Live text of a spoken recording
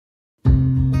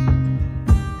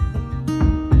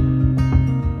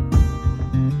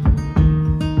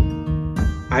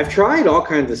I've tried all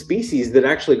kinds of species that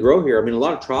actually grow here. I mean, a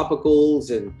lot of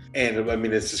tropicals and I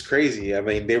mean, it's just crazy. I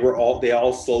mean, they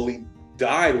all slowly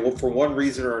died for one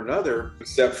reason or another,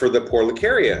 except for the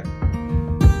Porlicaria.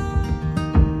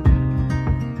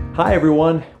 Hi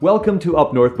everyone, welcome to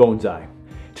Up North Bonsai.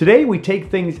 Today we take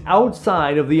things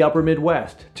outside of the upper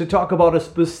Midwest to talk about a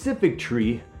specific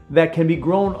tree that can be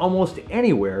grown almost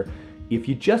anywhere if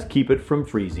you just keep it from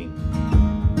freezing.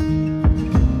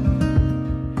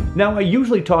 Now, I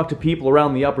usually talk to people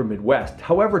around the upper Midwest.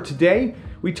 However, today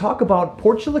we talk about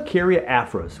Portulacaria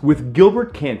afras with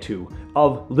Gilbert Cantu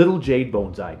of Little Jade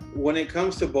Bonsai. When it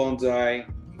comes to bonsai,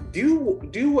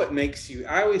 do what makes you,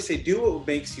 I always say, do what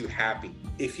makes you happy.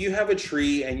 If you have a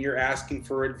tree and you're asking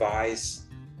for advice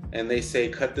and they say,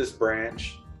 cut this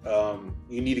branch,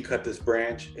 you need to cut this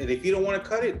branch. And if you don't want to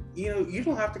cut it, you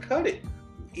don't have to cut it.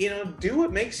 Do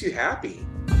what makes you happy.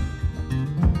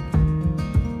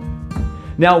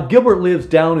 Now, Gilbert lives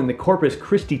down in the Corpus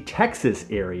Christi, Texas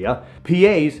area.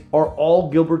 PAs are all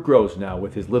Gilbert grows now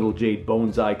with his Little Jade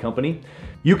Bonsai company.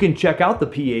 You can check out the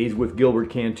PAs with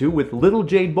Gilbert Cantu with Little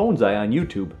Jade Bonsai on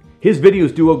YouTube. His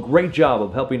videos do a great job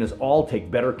of helping us all take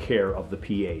better care of the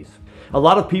PAs. A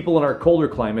lot of people in our colder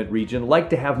climate region like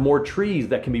to have more trees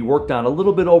that can be worked on a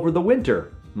little bit over the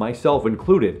winter, myself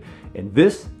included, and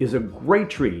this is a great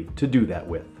tree to do that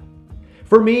with.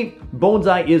 For me,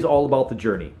 bonsai is all about the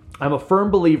journey. I'm a firm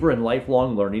believer in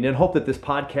lifelong learning and hope that this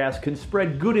podcast can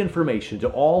spread good information to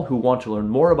all who want to learn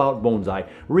more about bonsai,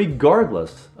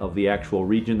 regardless of the actual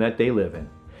region that they live in.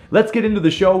 Let's get into the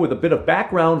show with a bit of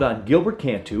background on Gilbert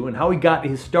Cantu and how he got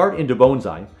his start into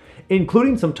bonsai,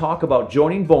 including some talk about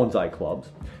joining bonsai clubs.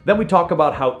 Then we talk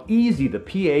about how easy the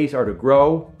PAs are to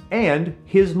grow and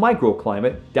his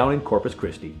microclimate down in Corpus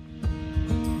Christi.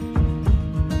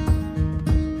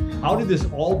 How did this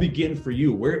all begin for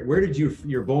you? Where did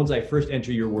your bonsai first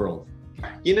enter your world?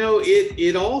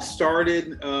 It all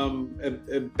started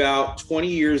about 20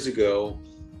 years ago.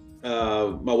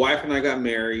 My wife and I got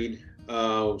married.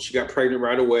 She got pregnant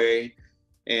right away.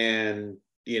 And,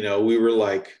 we were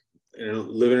like,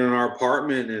 living in our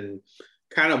apartment and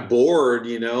kind of bored,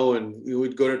 and we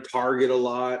would go to Target a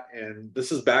lot. And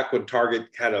this is back when Target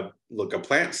had a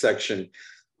plant section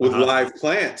with live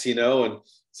plants, and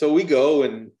so we go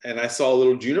and I saw a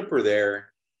little juniper there,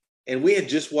 and we had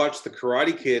just watched The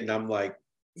Karate Kid, and I'm like,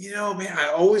 man,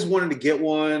 I always wanted to get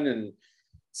one. And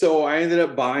so I ended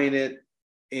up buying it,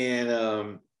 and,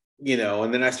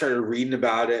 and then I started reading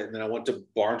about it, and then I went to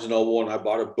Barnes & Noble and I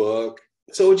bought a book.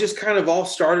 So it just kind of all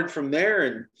started from there.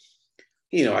 And,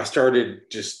 I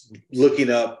started just looking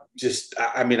up,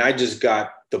 I just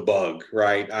got the bug,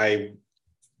 right? I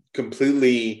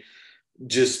completely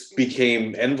just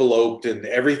became enveloped in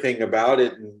everything about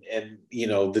it and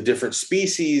the different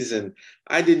species. And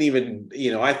I didn't even,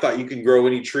 I thought you can grow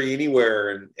any tree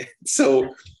anywhere. And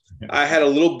so I had a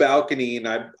little balcony, and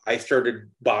I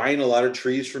started buying a lot of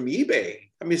trees from eBay.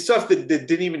 I mean, stuff that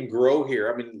didn't even grow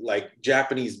here. I mean, like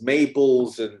Japanese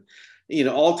maples and,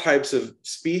 all types of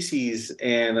species.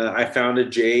 And I found a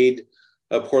Jade,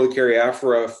 a Porlicaria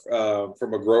afra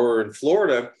from a grower in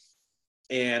Florida.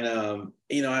 And,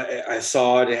 I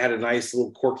saw it had a nice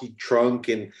little quirky trunk.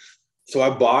 And so I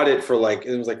bought it for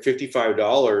it was like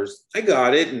 $55. I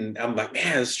got it, and I'm like,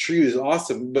 man, this tree is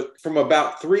awesome. But from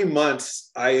about 3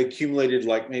 months, I accumulated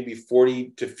like maybe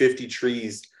 40 to 50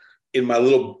 trees in my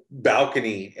little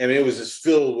balcony. I mean, it was just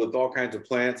filled with all kinds of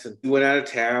plants. And we went out of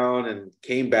town and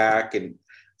came back, and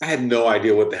I had no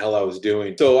idea what the hell I was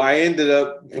doing. So I ended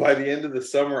up, by the end of the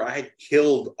summer, I had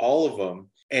killed all of them.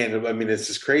 And I mean, it's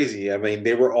just crazy. I mean,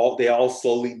 they all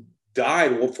slowly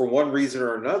died for one reason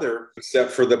or another,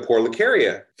 except for the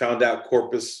Porlicaria. Found out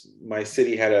Corpus, my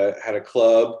city, had a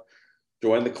club,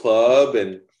 joined the club,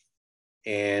 and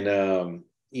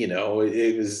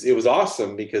it was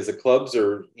awesome because the clubs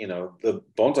are, the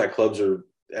bonsai clubs are,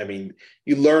 I mean,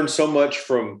 you learn so much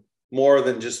from more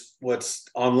than just what's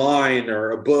online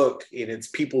or a book, and it's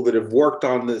people that have worked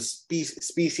on this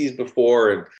species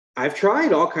before. And I've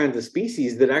tried all kinds of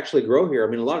species that actually grow here. I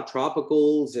mean, a lot of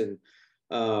tropicals and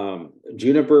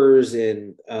junipers,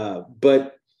 and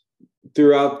but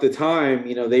throughout the time,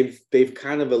 they've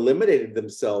kind of eliminated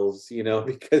themselves,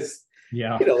 because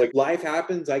like life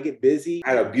happens. I get busy. I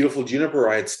had a beautiful juniper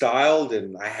I had styled,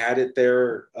 and I had it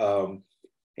there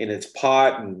in its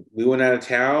pot, and we went out of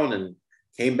town and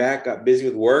came back, got busy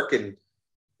with work, and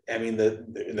I mean,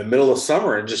 in the middle of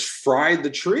summer, and just fried the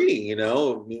tree, I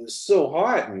mean, it was so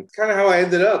hot. And kind of how I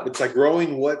ended up. It's like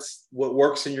growing what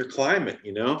works in your climate,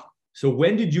 So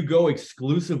when did you go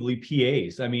exclusively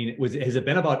PAs? I mean, has it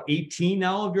been about 18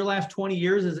 now of your last 20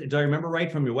 years? Do I remember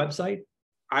right from your website?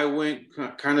 I went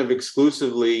kind of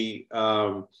exclusively,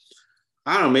 I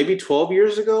don't know, maybe 12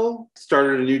 years ago.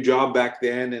 Started a new job back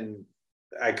then, and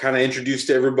I kind of introduced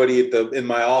everybody in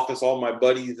my office, all my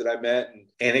buddies that I met,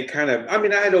 and it kind of, I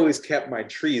mean, I had always kept my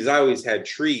trees. I always had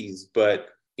trees, but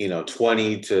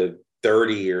 20 to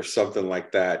 30 or something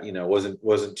like that,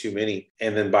 wasn't too many.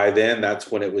 And then by then,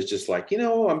 that's when it was just like, I'm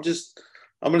going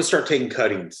to start taking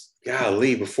cuttings.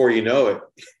 Golly, before you know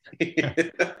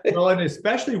it. Well, and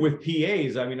especially with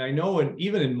PAs, I mean, I know, and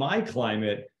even in my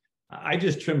climate, I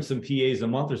just trimmed some PAs a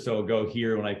month or so ago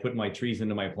here when I put my trees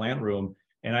into my plant room.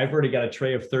 And I've already got a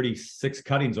tray of 36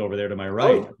 cuttings over there to my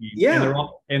right. Oh, yeah.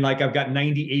 And like I've got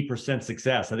 98%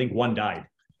 success. I think one died.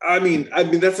 I mean,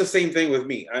 that's the same thing with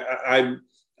me.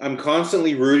 I'm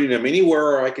constantly rooting them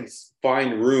anywhere I can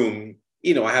find room.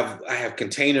 I have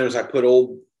containers. I put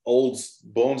old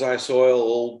bonsai soil,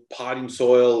 old potting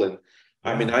soil, and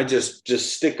I mean, I just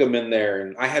stick them in there.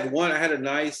 And I had a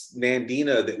nice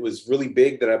Nandina that was really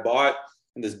big that I bought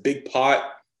in this big pot.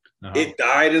 It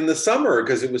died in the summer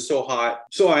because it was so hot.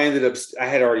 So I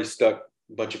had already stuck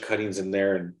a bunch of cuttings in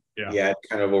there, and it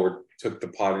kind of overtook the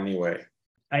pot anyway.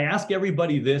 I ask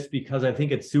everybody this because I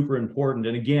think it's super important.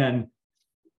 And again,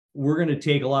 we're going to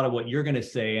take a lot of what you're going to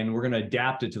say and we're going to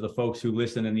adapt it to the folks who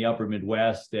listen in the upper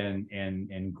Midwest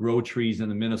and grow trees in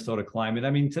the Minnesota climate.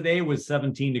 I mean, today was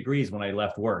 17 degrees when I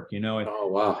left work, Oh,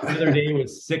 wow. The other day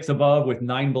was 6 above with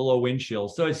 9 below wind chill.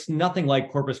 So it's nothing like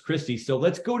Corpus Christi. So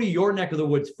let's go to your neck of the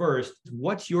woods first.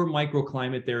 What's your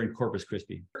microclimate there in Corpus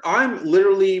Christi? I'm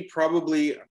literally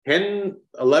probably 10,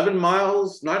 11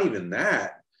 miles, not even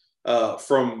that,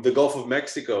 from the Gulf of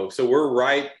Mexico. So we're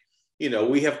right.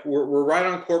 We're right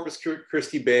on Corpus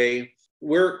Christi Bay.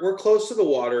 We're close to the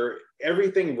water.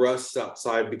 Everything rusts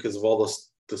outside because of all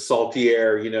the salty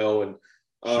air, and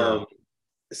Sure.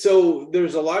 So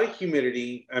there's a lot of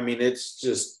humidity. I mean,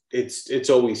 it's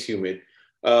always humid,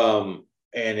 and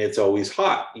it's always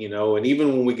hot, And even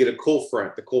when we get a cool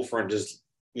front, the cool front just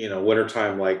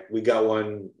wintertime. Like we got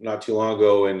one not too long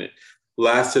ago, and it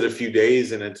lasted a few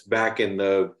days, and it's back in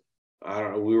the, I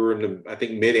don't know, we were in the, I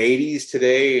think, mid 80s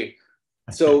today.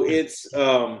 So it's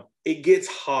it gets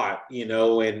hot,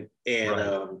 and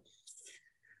Right.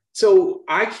 So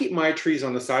I keep my trees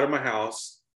on the side of my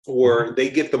house where they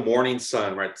get the morning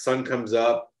sun, right? The sun comes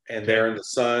up and they're in the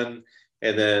sun,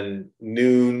 and then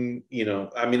noon,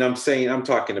 I mean, I'm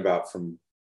talking about from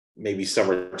maybe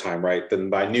summertime, right? Then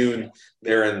by noon,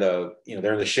 they're in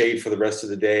the shade for the rest of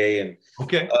the day.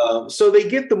 And so they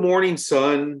get the morning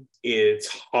sun. It's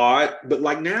hot, but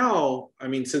like now, I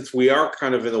mean, since we are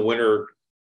kind of in the winter,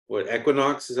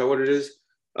 equinox, is that what it is?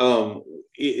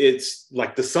 It's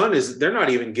like they're not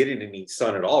even getting any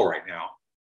sun at all right now.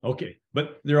 Okay.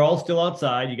 But they're all still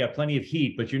outside. You got plenty of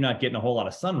heat, but you're not getting a whole lot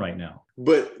of sun right now.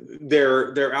 But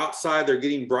they're outside, they're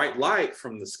getting bright light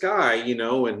from the sky,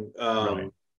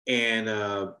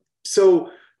 so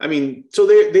I mean, so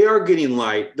they are getting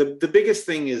light. The biggest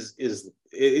thing is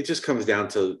it just comes down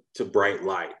to bright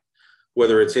light,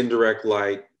 whether it's indirect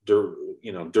light,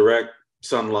 direct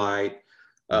sunlight.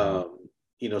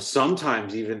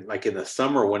 Sometimes even like in the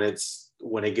summer when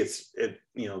it gets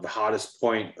the hottest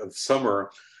point of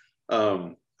summer,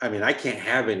 I mean, I can't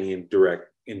have any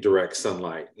indirect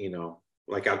sunlight,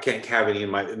 like I can't have any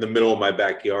in the middle of my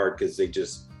backyard because they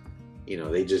just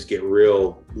get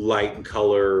real light and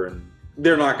color, and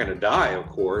they're not going to die, of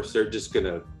course. They're just going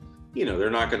to, they're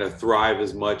not going to thrive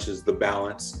as much as the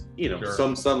balance, Sure.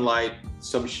 Some sunlight,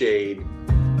 some shade.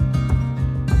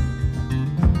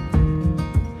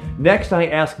 Next, I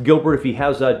asked Gilbert if he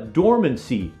has a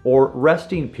dormancy or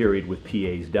resting period with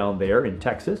PAs down there in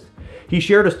Texas. He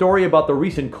shared a story about the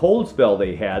recent cold spell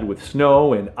they had with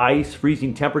snow and ice,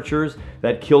 freezing temperatures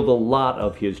that killed a lot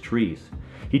of his trees.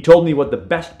 He told me what the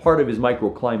best part of his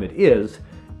microclimate is,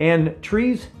 and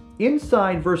trees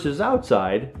inside versus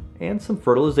outside, and some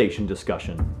fertilization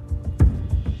discussion.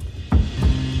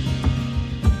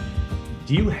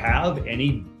 Do you have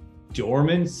any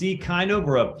dormancy kind of,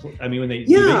 or when they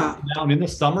down in the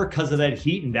summer because of that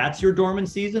heat and that's your dormant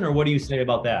season, or what do you say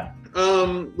about that?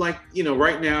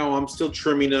 Right now I'm still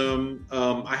trimming them.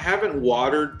 I haven't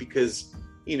watered because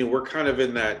we're kind of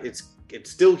in that it's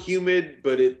still humid,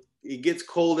 but it gets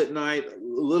cold at night a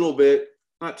little bit,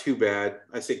 not too bad.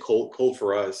 I say cold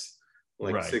for us,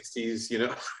 like right. 60s,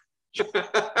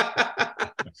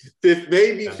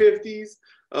 maybe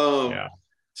 50s.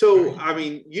 So, I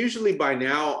mean, usually by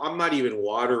now, I'm not even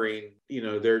watering,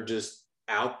 they're just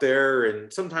out there,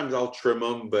 and sometimes I'll trim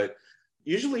them, but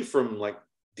usually from like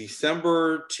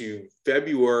December to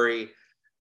February,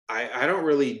 I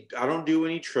don't do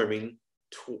any trimming.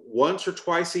 once or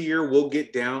twice a year, we'll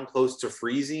get down close to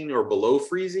freezing or below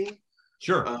freezing.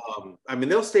 Sure. I mean,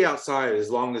 they'll stay outside as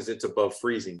long as it's above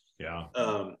freezing. Yeah.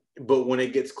 But when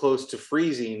it gets close to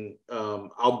freezing,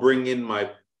 I'll bring in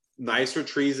my nicer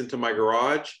trees into my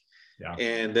garage. Yeah.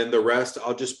 And then the rest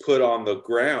I'll just put on the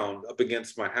ground up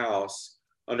against my house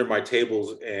under my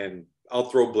tables, and I'll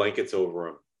throw blankets over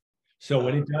them. So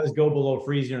when it does go below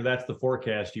freezing, or that's the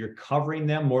forecast, you're covering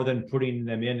them more than putting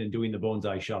them in and doing the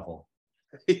bonsai shuffle.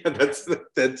 Yeah, that's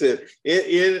it.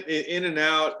 In and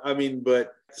out. I mean,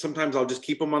 but sometimes I'll just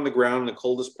keep them on the ground in the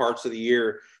coldest parts of the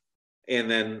year, and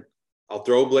then I'll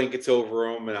throw blankets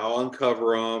over them, and I'll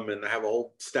uncover them, and I have a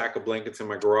whole stack of blankets in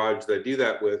my garage that I do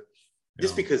that with,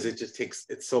 just because it just takes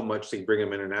it's so much to bring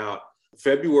them in and out.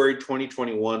 February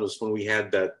 2021 was when we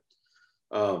had that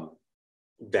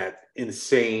that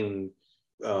insane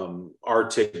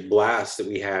Arctic blast that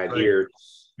we had here.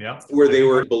 Yeah, where they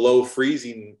were below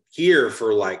freezing here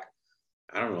for like,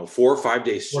 I don't know, 4 or 5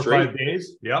 days straight. 4 or 5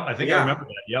 days. Yeah, I think I remember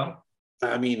that. Yeah.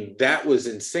 I mean, that was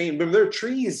insane. But there are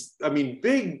trees, I mean,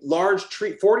 big, large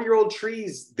tree, 40-year-old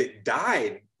trees that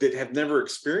died that have never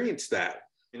experienced that.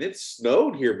 And it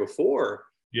snowed here before,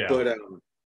 but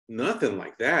nothing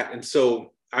like that. And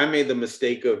so I made the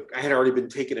mistake of, I had already been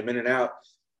taking them in and out.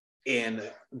 And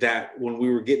that when we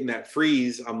were getting that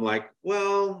freeze, I'm like,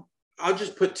 well, I'll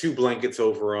just put 2 blankets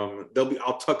over them.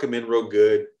 I'll tuck them in real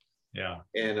good. Yeah.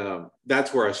 And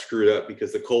that's where I screwed up,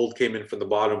 because the cold came in from the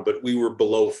bottom, but we were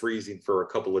below freezing for a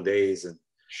couple of days. And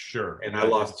I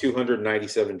lost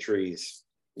 297 trees.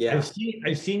 Yeah.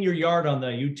 I've seen your yard on the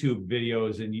YouTube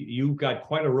videos, and you've got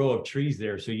quite a row of trees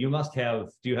there. So you must have,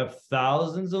 do you have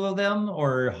thousands of them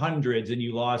or hundreds, and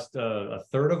you lost a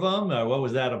third of them? What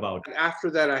was that about? After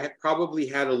that, I had probably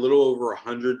had a little over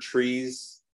 100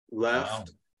 trees left. Wow.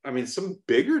 I mean, some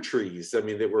bigger trees. I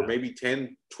mean, that were maybe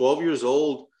 10, 12 years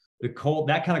old. The cold,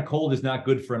 that kind of cold is not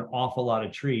good for an awful lot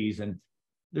of trees. And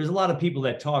there's a lot of people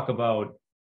that talk about,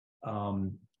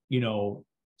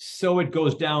 so it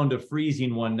goes down to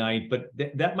freezing one night, but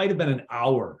that might have been an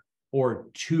hour or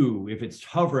two if it's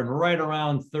hovering right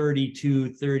around 32,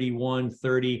 31,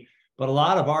 30. But a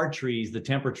lot of our trees, the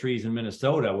temperate trees in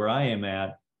Minnesota, where I am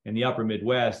at, in the upper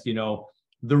Midwest,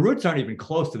 the roots aren't even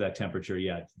close to that temperature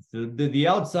yet. The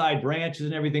outside branches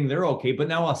and everything, they're okay. But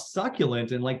now a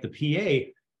succulent and like the PA,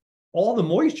 all the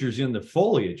moisture's in the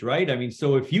foliage, right? I mean,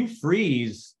 so if you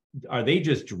freeze, are they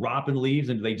just dropping leaves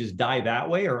and do they just die that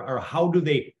way? Or how do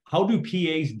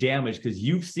PAs damage? Because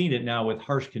you've seen it now with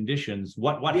harsh conditions.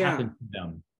 What happens to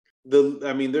them?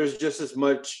 There's just as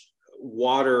much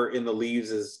water in the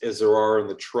leaves as there are in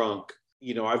the trunk.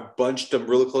 I've bunched them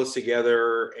really close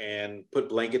together and put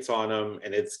blankets on them,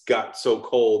 and it's got so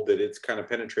cold that it's kind of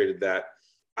penetrated that.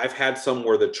 I've had some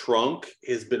where the trunk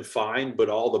has been fine, but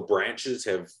all the branches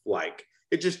have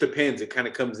it just depends. It kind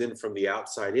of comes in from the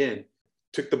outside in.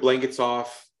 Took the blankets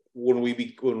off when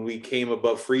we came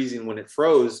above freezing, when it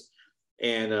froze.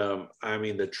 And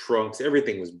the trunks,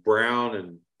 everything was brown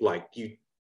and it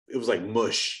was like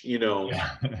mush, Yeah.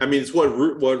 I mean, it's what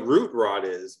root rot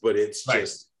is, but it's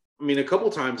just, a couple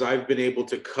of times I've been able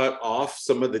to cut off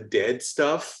some of the dead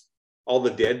stuff, all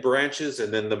the dead branches,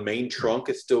 and then the main trunk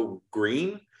is still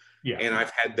green. Yeah. And I've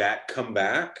had that come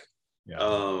back. Yeah.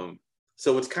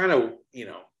 So it's kind of,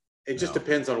 it just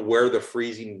depends on where the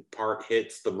freezing part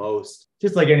hits the most.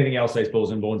 Just like anything else, I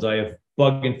suppose, in bonsai, if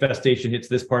bug infestation hits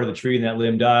this part of the tree and that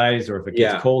limb dies, or if it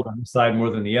gets cold on the side more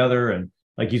than the other. And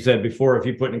like you said before, if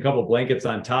you put in a couple of blankets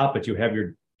on top, but you have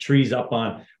your trees up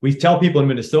on, we tell people in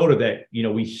Minnesota that,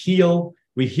 we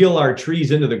heal our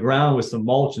trees into the ground with some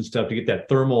mulch and stuff to get that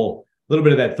little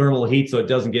bit of that thermal heat, so it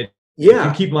doesn't get, if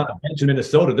you keep them on a bench in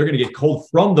Minnesota, they're going to get cold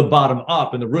from the bottom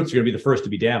up, and the roots are going to be the first to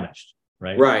be damaged.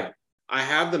 Right. I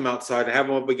have them outside. I have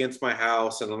them up against my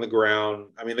house and on the ground.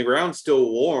 I mean, the ground's still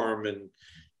warm, and,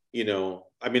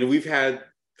 we've had,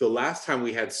 the last time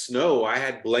we had snow, I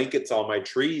had blankets on my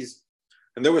trees,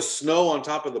 and there was snow on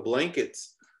top of the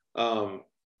blankets.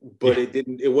 But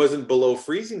it wasn't below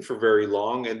freezing for very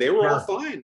long, and they were all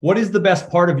fine. What is the best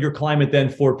part of your climate then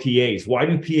for PAs? Why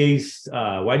have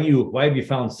you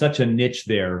found such a niche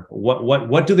there?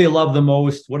 What do they love the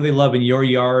most? What do they love in your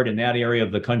yard, in that area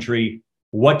of the country?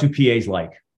 What do PAs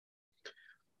like?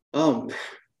 The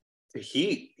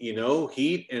heat,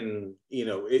 heat, and,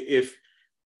 if,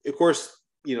 of course,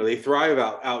 they thrive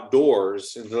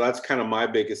outdoors. And so that's kind of my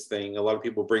biggest thing. A lot of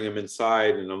people bring them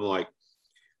inside, and I'm like,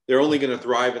 they're only going to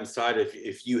thrive inside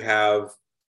if you have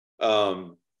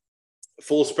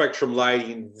full spectrum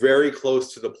lighting very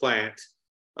close to the plant.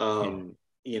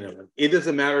 It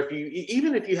doesn't matter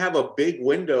even if you have a big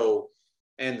window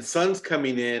and the sun's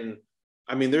coming in.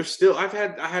 I mean,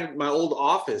 I had my old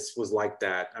office was like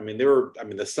that. I mean,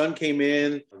 the sun came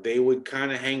in, they would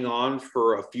kind of hang on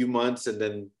for a few months and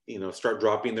then, start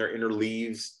dropping their inner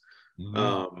leaves.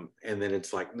 And then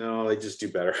it's like, no, they just do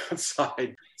better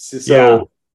outside. So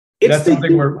that's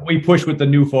something we push with the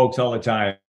new folks all the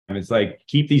time. And it's like,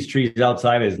 keep these trees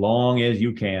outside as long as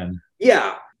you can.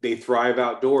 Yeah, they thrive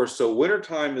outdoors. So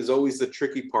wintertime is always the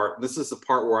tricky part. And this is the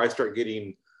part where I start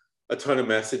getting a ton of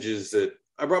messages that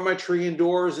I brought my tree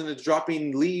indoors and it's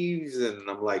dropping leaves. And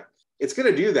I'm like, it's going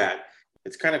to do that.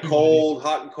 It's kind of cold,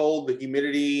 hot and cold, the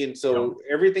humidity. And so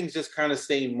everything's just kind of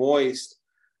staying moist.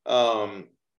 But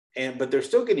they're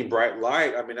still getting bright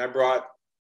light. I mean, I brought,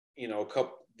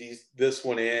 this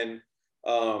one in,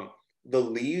 the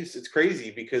leaves, it's crazy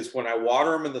because when I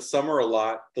water them in the summer a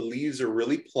lot, the leaves are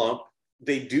really plump.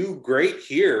 They do great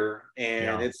here.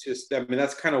 And it's just, I mean,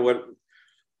 that's kind of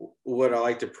what I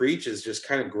like to preach is just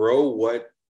kind of grow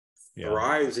what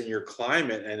thrives in your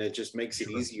climate. And it just makes it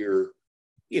easier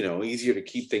to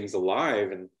keep things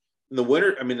alive. And in the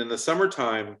winter, I mean, in the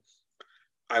summertime,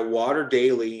 I water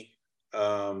daily.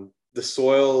 The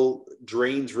soil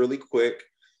drains really quick.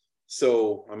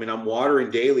 So, I mean, I'm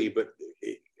watering daily, but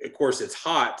of course it's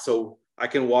hot. So I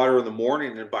can water in the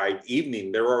morning and by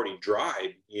evening, they're already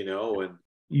dried, and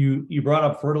you brought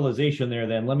up fertilization there.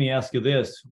 Then let me ask you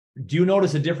this. Do you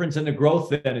notice a difference in the growth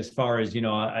then as far as,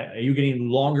 are you getting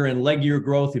longer and leggier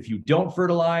growth if you don't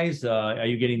fertilize? Are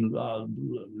you getting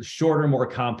shorter, more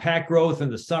compact growth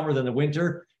in the summer than the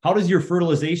winter? How does your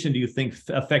fertilization, do you think,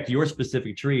 affect your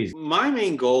specific trees? My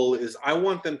main goal is I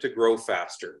want them to grow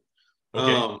faster.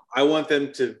 Okay. I want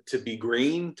them to be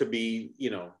green, to be,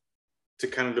 to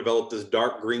kind of develop this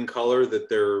dark green color that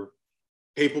they're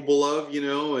capable of,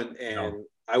 and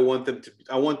I want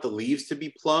the leaves to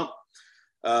be plump.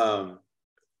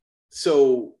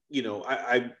 So,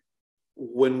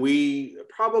 when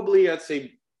I'd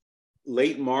say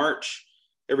late March,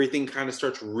 everything kind of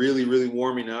starts really, really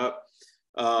warming up.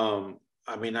 I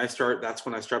mean, that's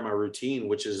when I start my routine,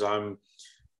 which is I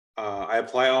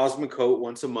apply Osmocote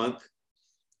once a month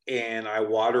and I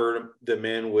water them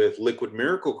in with Liquid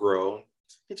Miracle Grow.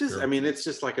 I mean, it's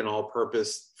just like an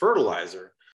all-purpose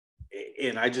fertilizer.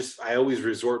 And I always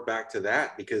resort back to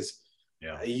that because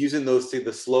using those,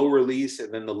 the slow release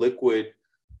and then the liquid,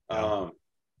 I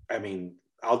mean,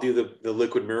 I'll do the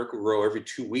Liquid Miracle Grow every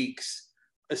 2 weeks,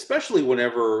 especially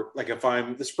whenever, like if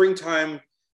I'm the springtime,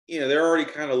 they're already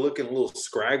kind of looking a little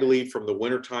scraggly from the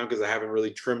wintertime because I haven't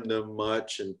really trimmed them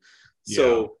much. And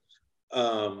so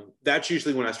that's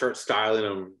usually when I start styling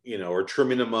them, or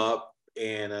trimming them up.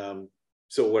 And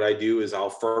so what I do is I'll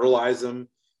fertilize them.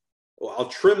 Well, I'll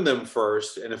trim them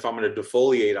first. And if I'm going to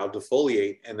defoliate, I'll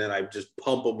defoliate. And then I just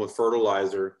pump them with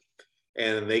fertilizer.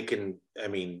 And they'll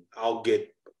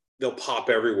pop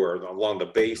everywhere along the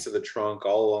base of the trunk,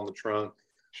 all along the trunk.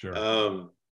 Sure.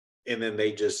 And then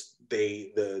like I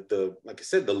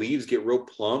said, the leaves get real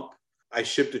plump. I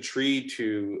shipped a tree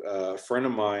to a friend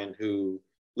of mine who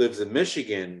lives in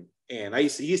Michigan, and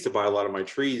he used to buy a lot of my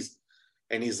trees.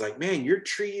 And he's like, man, your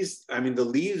trees, I mean, the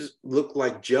leaves look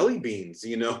like jelly beans,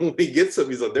 when he gets them,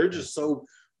 he's like, they're just so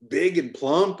big and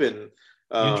plump. And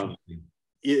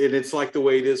it's like the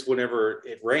way it is whenever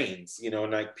it rains,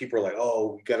 and like people are like,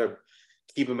 oh, we got to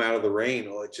keep them out of the rain.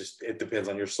 Well, it depends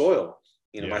on your soil.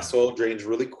 My soil drains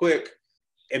really quick.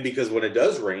 And because when it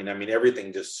does rain, I mean,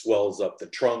 everything just swells up the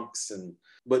trunks.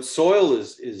 But soil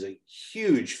is a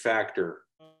huge factor.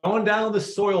 Going down the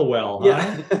soil well,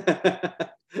 huh? Yeah.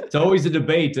 It's always a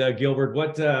debate, Gilbert.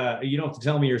 What you don't have to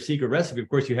tell me your secret recipe. Of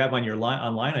course, you have on your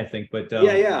online, I think. But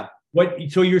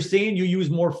So you're saying you use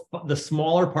more the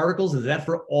smaller particles? Is that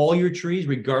for all your trees,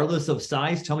 regardless of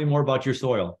size? Tell me more about your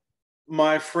soil.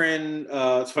 My friend,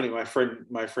 it's funny. My friend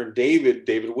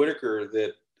David Whitaker,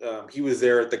 that he was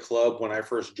there at the club when I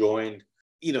first joined.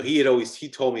 He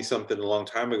told me something a long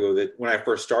time ago that when I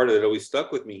first started, it always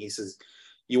stuck with me. He says,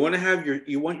 you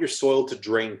want your soil to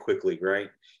drain quickly, right?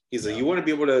 He's like, you want to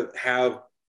be able to have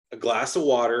a glass of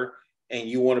water and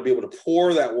you want to be able to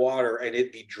pour that water and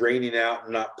it be draining out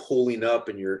and not pooling up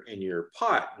in your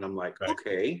pot. And I'm like,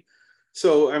 okay.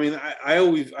 So, I mean, I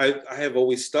have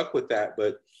always stuck with that,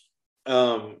 but,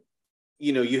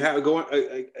 you have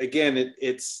again,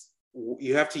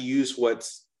 you have to use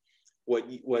what's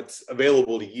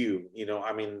available to you.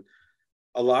 I mean,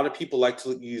 a lot of people like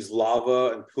to use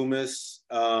lava and pumice.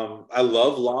 I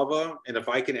love lava, and if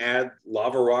I can add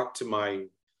lava rock to my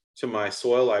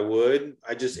soil, I would.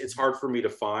 It's hard for me to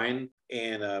find,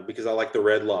 and because I like the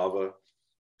red lava.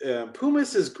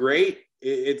 Pumice is great.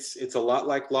 It's a lot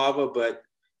like lava, but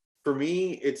for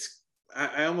me,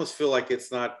 I almost feel like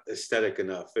it's not aesthetic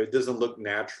enough. It doesn't look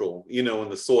natural, in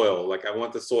the soil. Like I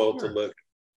want the soil to look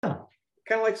Yeah,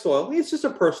 kind of like soil. It's just a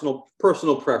personal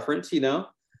preference.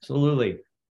 absolutely.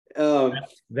 Um,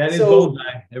 That is so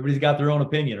bonsai. Everybody's got their own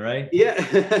opinion, right?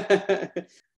 yeah,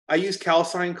 I use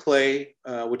calcine clay,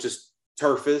 which is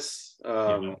turfus,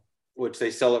 Yeah. which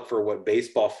they sell it for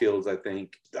baseball fields, I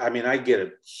think. I mean, I get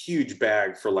a huge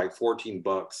bag for like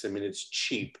 $14. I mean, it's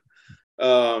cheap.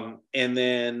 And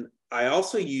then I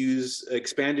also use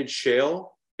expanded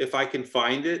shale if I can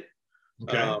find it.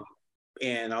 Okay.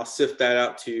 And I'll sift that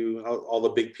out too, all the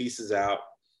big pieces out.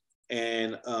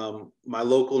 And my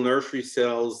local nursery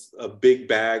sells big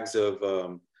bags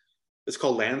of it's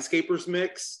called landscapers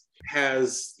mix.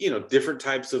 Has different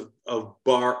types of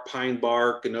bark, pine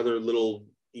bark, and other little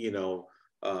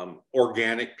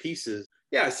organic pieces.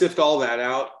 Yeah, I sift all that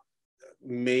out.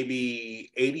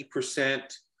 Maybe 80%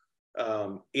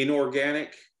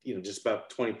 inorganic. Just about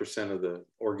 20% of the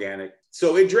organic.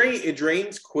 So it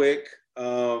drains quick.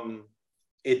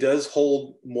 It does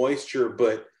hold moisture,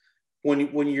 but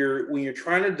when you're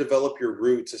trying to develop your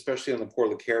roots, especially on the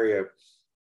Portulacaria,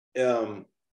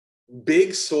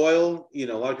 big soil, a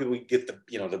lot of people get the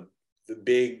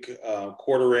big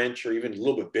 1/4 inch or even a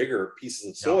little bit bigger pieces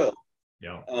of soil.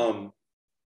 Yeah.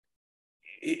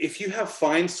 If you have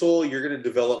fine soil, you're going to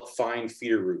develop fine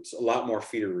feeder roots, a lot more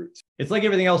feeder roots. It's like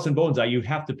everything else in bonsai. You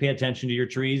have to pay attention to your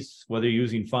trees, whether you're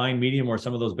using fine, medium, or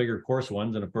some of those bigger coarse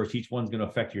ones. And of course, each one's going to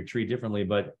affect your tree differently,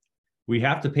 but we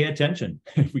have to pay attention.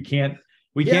 We can't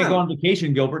go on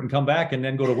vacation, Gilbert, and come back and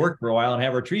then go to work for a while and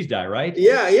have our trees die, right?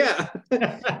 Yeah.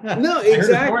 No,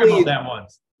 exactly. I heard a story about that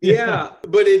once. Yeah,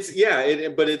 but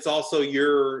it's also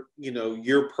your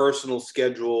personal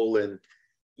schedule and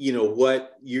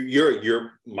what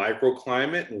your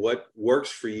microclimate and what works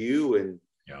for you. And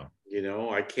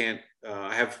I can't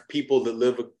I have people that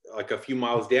live like a few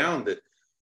miles down that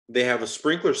they have a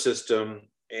sprinkler system,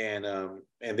 and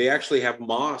they actually have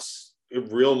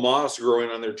real moss growing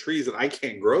on their trees, and I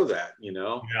can't grow that.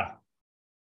 Yeah.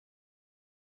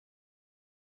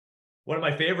 One of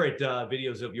my favorite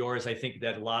videos of yours, I think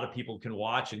that a lot of people can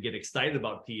watch and get excited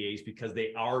about PAs because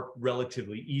they are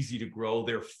relatively easy to grow.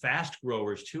 They're fast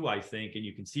growers too, I think, and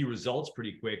you can see results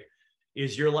pretty quick,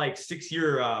 is your like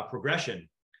 6-year progression.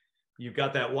 You've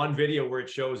got that one video where it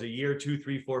shows a year, 2,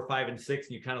 3, 4, 5, and 6,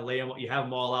 and you kind of you have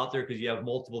them all out there because you have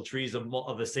multiple trees of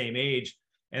the same age.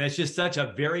 And it's just such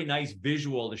a very nice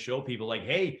visual to show people like,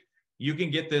 hey, you can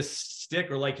get this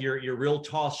stick, or like your real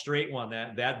tall, straight one,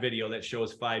 that video that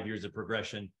shows 5 years of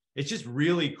progression. It's just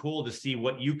really cool to see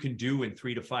what you can do in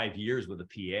 3 to 5 years with a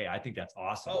PA. I think that's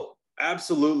awesome. Oh,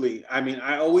 absolutely. I mean,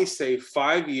 I always say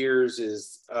 5 years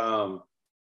is, 5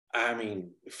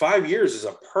 years is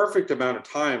a perfect amount of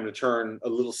time to turn a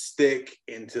little stick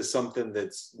into something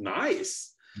that's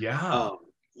nice. Yeah.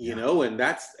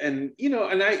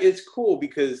 It's cool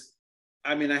because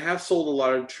I have sold a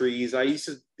lot of trees. I used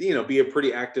to, be a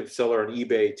pretty active seller on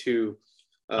eBay too,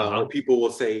 where people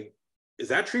will say, "Is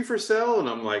that tree for sale?" And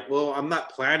I'm like, "Well, I'm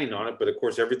not planning on it, but of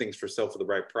course, everything's for sale for the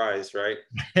right price, right?"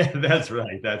 That's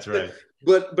right.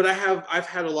 But I've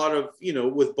had a lot of,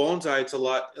 with bonsai, it's a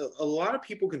lot of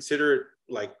people consider it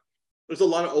like there's a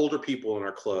lot of older people in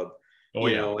our club,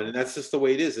 and that's just the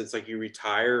way it is. It's like you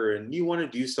retire and you want to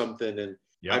do something, and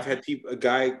I've had a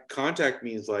guy contact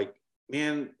me, is like,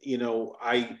 man,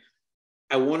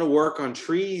 I want to work on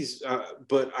trees,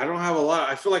 but I don't have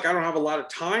I feel like I don't have a lot of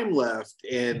time left.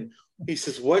 And he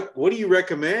says, what do you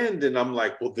recommend? And I'm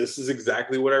like, well, this is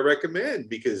exactly what I recommend,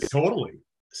 because totally.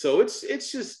 So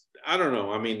it's just, I don't know.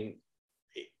 I mean,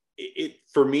 it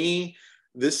for me,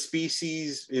 this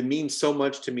species, it means so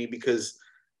much to me because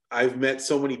I've met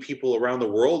so many people around the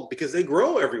world because they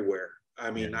grow everywhere.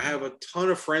 I mean, I have a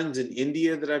ton of friends in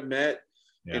India that I've met,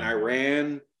 in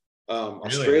Iran,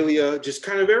 Australia, just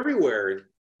kind of everywhere.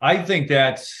 I think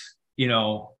that's,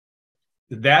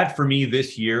 that for me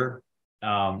this year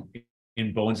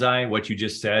in bonsai, what you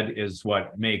just said is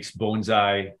what makes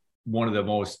bonsai one of the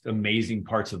most amazing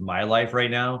parts of my life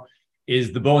right now,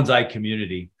 is the bonsai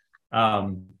community.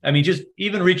 Just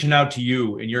even reaching out to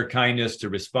you and your kindness to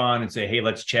respond and say, hey,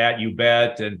 let's chat, you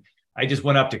bet. And I just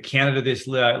went up to Canada this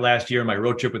last year, my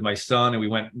road trip with my son, and we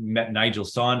met Nigel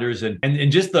Saunders, and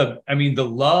just the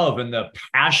love and the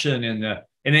passion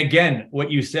and again, what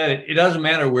you said, it doesn't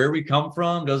matter where we come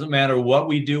from, doesn't matter what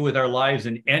we do with our lives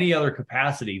in any other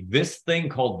capacity. This thing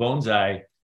called bonsai,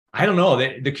 I don't know,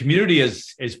 the community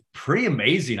is pretty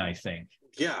amazing, I think.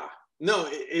 Yeah, no,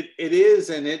 it is.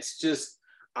 And it's just,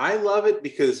 I love it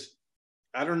because,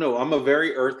 I don't know, I'm a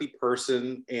very earthy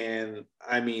person. And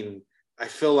I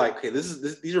feel like, okay,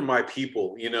 these are my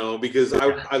people, because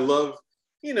I love,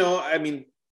 I mean,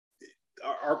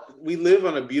 we live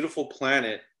on a beautiful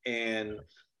planet, and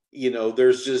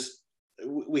there's just,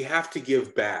 we have to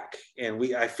give back,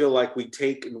 and I feel like we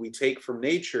take from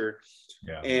nature.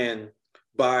 Yeah. And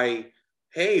by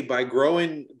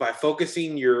growing, by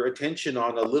focusing your attention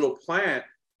on a little plant,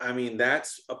 I mean,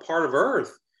 that's a part of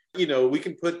Earth. We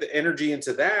can put the energy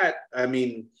into that. I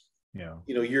mean,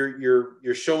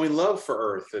 you're showing love for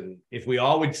Earth. And if we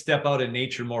all would step out in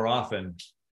nature more often,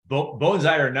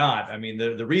 bonsai or not, I mean,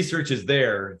 the research is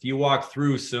there. If you walk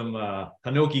through some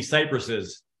hinoki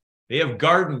cypresses, they have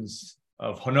gardens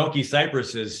of hinoki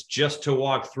cypresses just to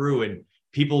walk through, and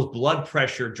people's blood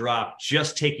pressure drop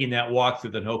just taking that walk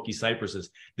through the hinoki cypresses.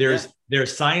 There's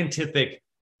scientific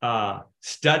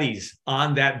studies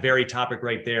on that very topic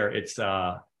right there.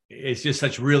 It's just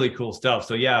such really cool stuff.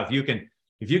 So yeah, if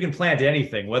you can plant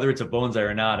anything, whether it's a bonsai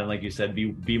or not, and like you said,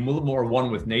 be a little more one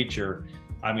with nature.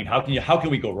 I mean, how can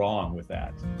we go wrong with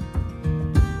that?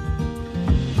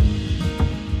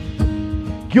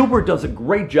 Gilbert does a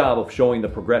great job of showing the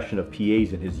progression of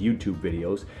PAs in his YouTube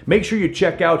videos. Make sure you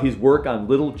check out his work on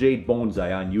Little Jade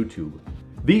Bonsai on YouTube.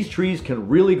 These trees can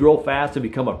really grow fast and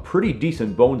become a pretty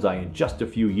decent bonsai in just a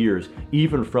few years,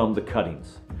 even from the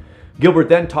cuttings. Gilbert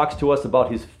then talks to us about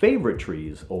his favorite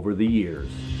trees over the years.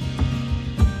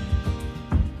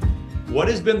 What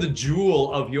has been the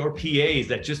jewel of your PAs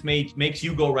that just makes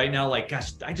you go right now, like,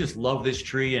 gosh, I just love this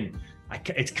tree, and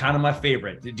it's kind of my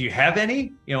favorite? Do you have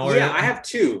any? Yeah, I have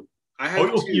two.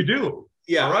 Two. You do?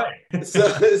 Yeah. All right.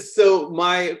 so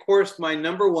my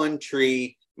number one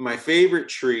tree, my favorite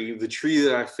tree, the tree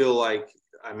that I feel like,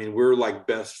 I mean, we're like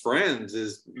best friends,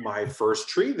 is my first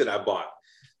tree that I bought.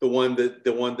 The one that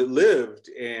lived,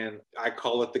 and I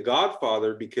call it the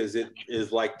Godfather because it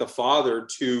is like the father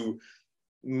to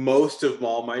most of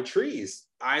all my trees.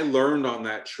 I learned on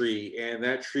that tree, and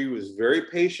that tree was very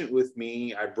patient with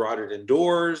me. I brought it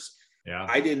indoors. Yeah.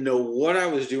 I didn't know what I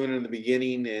was doing in the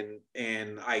beginning,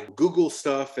 and I Google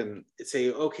stuff and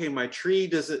say, okay, my tree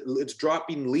it's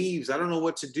dropping leaves. I don't know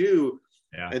what to do.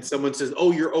 Yeah. And someone says,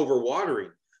 oh, you're overwatering,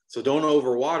 so don't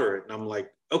overwater it. And I'm like,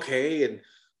 okay. And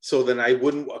so then I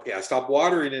stopped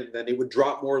watering it, and then it would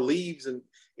drop more leaves. And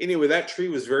anyway, that tree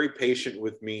was very patient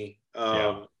with me.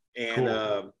 Cool.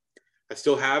 I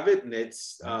still have it, and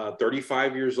it's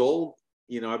 35 years old.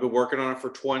 I've been working on it for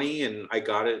 20, and I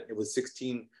got it. It was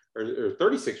 16 or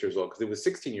 36 years old, because it was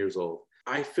 16 years old.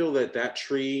 I feel that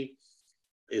tree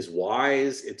is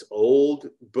wise. It's old,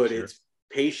 but It's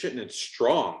patient and it's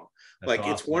strong. That's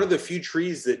awesome. It's one of the few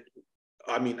trees that,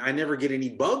 I mean, I never get any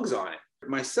bugs on it.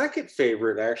 My second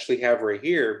favorite I actually have right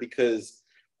here, because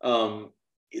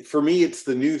for me, it's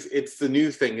the new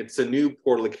thing. It's a new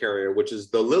Portulacaria, which is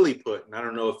the Lilliput. And I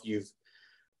don't know if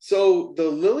so the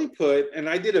Lilliput, and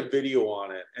I did a video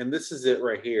on it, and this is it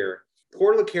right here.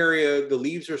 Portulacaria, the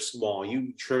leaves are small.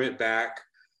 You trim it back,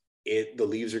 the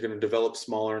leaves are going to develop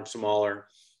smaller and smaller.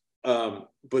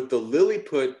 But the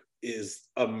Lilliput is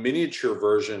a miniature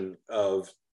version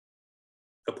of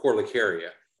a Portulacaria.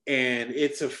 And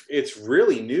it's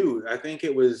really new. I think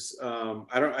it was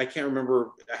I can't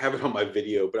remember. I have it on my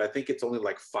video, but I think it's only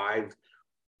like five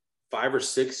or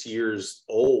 6 years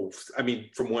old. I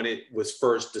mean, from when it was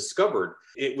first discovered.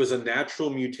 It was a natural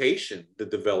mutation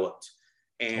that developed.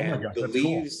 And the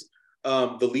leaves,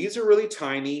 cool. The leaves are really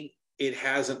tiny. It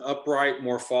has an upright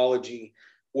morphology,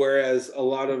 whereas a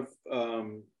lot of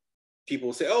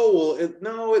people say, "Oh, well,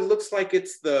 it looks like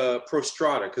it's the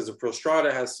prostrata, because the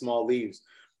prostrata has small leaves."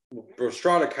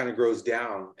 Prostrata kind of grows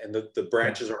down, and the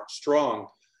branches aren't strong,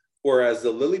 whereas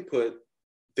the Lilliput,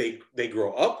 they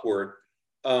grow upward.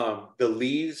 The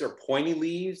leaves are pointy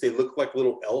leaves. They look like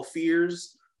little elf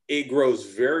ears. It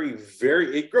grows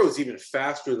it grows even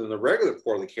faster than the regular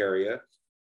Portulacaria,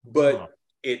 but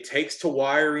it takes to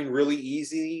wiring really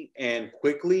easy and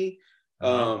quickly.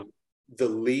 The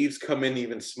leaves come in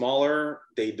even smaller.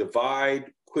 They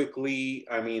divide quickly.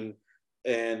 I mean,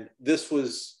 and this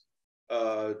was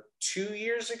 2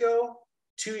 years ago.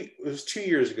 It was 2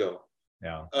 years ago.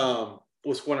 Yeah.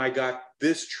 Was when I got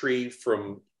this tree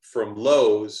from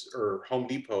Lowe's or Home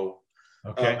Depot.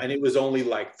 Okay. And it was only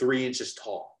like 3 inches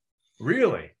tall.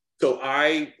 Really? So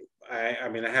I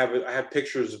mean, I have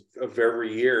pictures of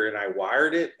every year, and I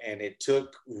wired it, and it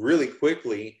took really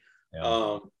quickly.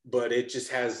 Yeah. But it just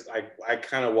has, I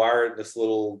kind of wired this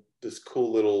cool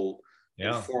little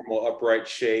informal upright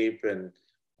shape, and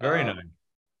very nice.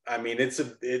 I mean,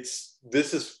 to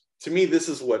me, this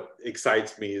is what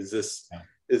excites me, is this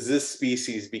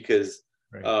species, because,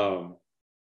 right. I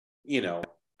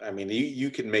mean,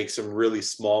 you can make some really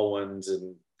small ones,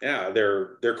 and yeah,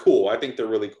 they're cool. I think they're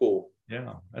really cool.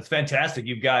 Yeah, that's fantastic.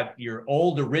 You've got your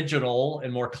old original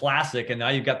and more classic, and now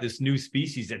you've got this new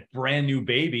species, that brand new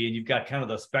baby, and you've got kind of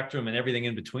the spectrum and everything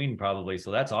in between, probably.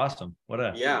 So that's awesome.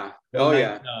 Yeah. Oh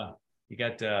nice, yeah. You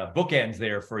got bookends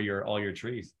there for all your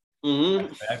trees.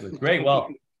 Mm-hmm. Fabulous. Great. Well,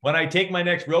 when I take my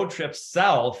next road trip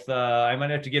south, I might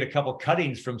have to get a couple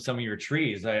cuttings from some of your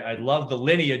trees. I love the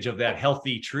lineage of that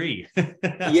healthy tree.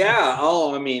 Yeah.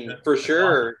 Oh, I mean, for That's awesome.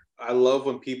 sure. I love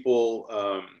when people,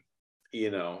 I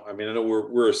mean, I know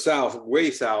we're south,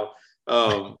 way south,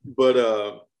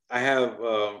 but I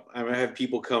have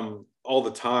people come all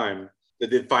the time that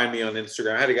did find me on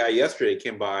Instagram. I had a guy yesterday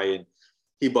came by and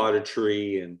he bought a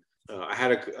tree, and I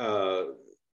had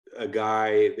a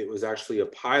guy that was actually a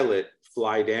pilot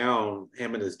fly down,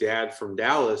 him and his dad from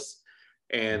Dallas,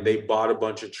 and they bought a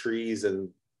bunch of trees and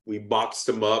we boxed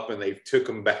them up and they took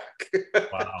them back.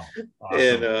 Wow.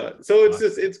 And Awesome. so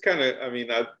it's kind of, I mean,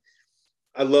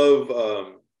 I love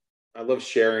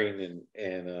sharing,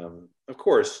 and of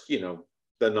course,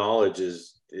 the knowledge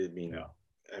is, I mean, Yeah.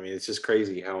 it's just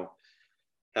crazy how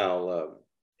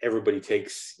everybody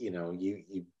takes, you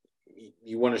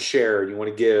want to share, you want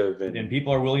to give, And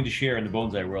people are willing to share in the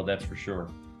bonsai world, that's for sure.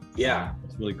 yeah.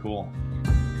 It's really cool.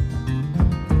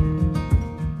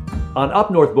 On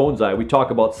Up North Bonsai, we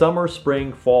talk about summer,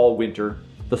 spring, fall, winter,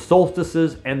 the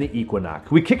solstices, and the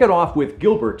equinox. We kick it off with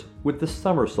Gilbert with the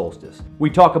summer solstice. We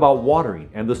talk about watering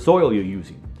and the soil you're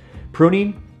using,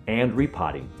 pruning, and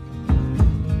repotting.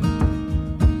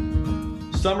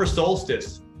 Summer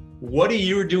solstice. What are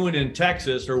you doing in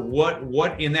Texas, or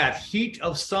what in that heat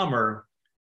of summer?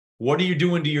 What are you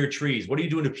doing to your trees? What are you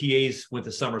doing to PAs with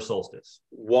the summer solstice?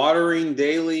 Watering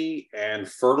daily and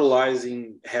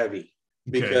fertilizing heavy,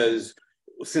 because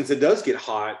since it does get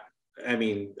hot, I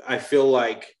mean, I feel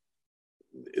like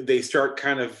they start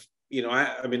kind of,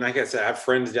 I mean, like I said, I have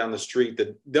friends down the street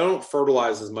that don't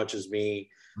fertilize as much as me.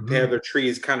 They have their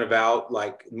trees kind of out,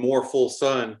 like more full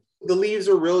sun. The leaves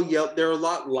are real yellow. They're a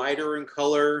lot lighter in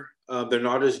color. They're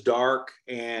not as dark.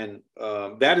 And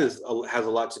that has a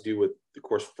lot to do with, of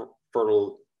course,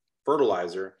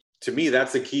 fertilizer. To me,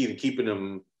 that's the key to keeping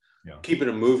them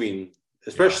moving,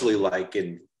 especially like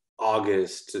in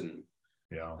August and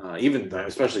even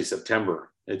especially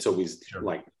September. It's always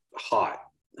like hot.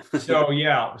 So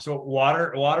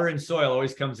water and soil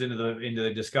always comes into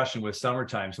the discussion with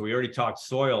summertime. So we already talked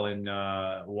soil and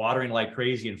watering like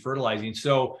crazy and fertilizing.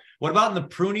 So what about in the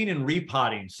pruning and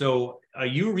repotting? So are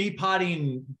you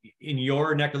repotting in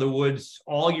your neck of the woods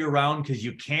all year round because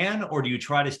you can, or do you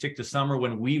try to stick to summer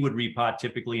when we would repot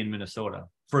typically in Minnesota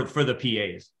for the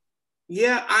PAs?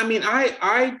 Yeah, I mean,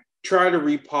 I try to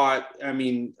repot. I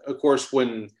mean, of course,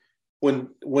 when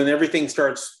everything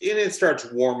starts and it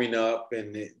starts warming up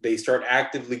and they start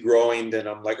actively growing, then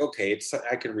I'm like, okay,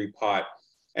 I can repot,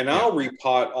 and I'll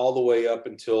repot all the way up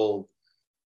until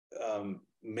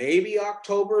maybe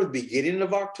October, the beginning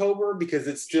of October, because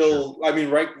it's still. I mean,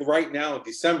 right now in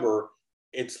December,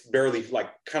 it's barely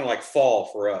kind of like fall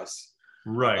for us.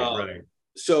 Right.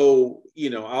 So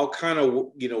I'll kind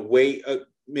of wait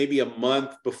maybe a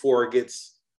month before it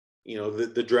gets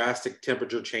the drastic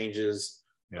temperature changes.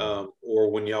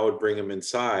 Or when y'all would bring them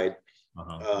inside.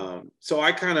 So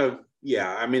I kind of,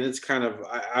 I mean, it's kind of,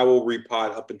 I will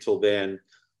repot up until then,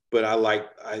 but I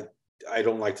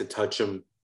don't like to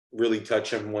really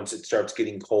touch them once it starts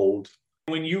getting cold.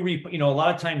 When you a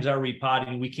lot of times our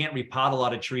repotting, we can't repot a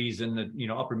lot of trees in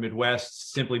the, upper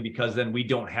Midwest simply because then we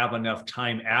don't have enough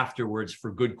time afterwards for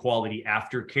good quality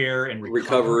aftercare and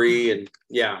recovery and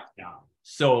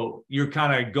So you're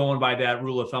kind of going by that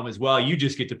rule of thumb as well. You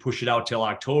just get to push it out till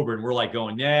October, and we're like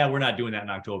going, we're not doing that in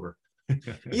October.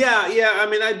 Yeah. I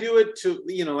mean, I do it to,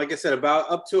 like I said,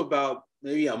 up to about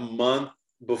maybe a month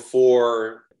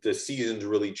before the seasons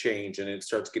really change and it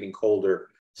starts getting colder.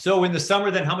 So in the summer,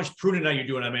 then how much pruning are you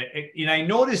doing? I mean, I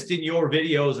noticed in your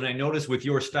videos, and I noticed with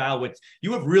your style,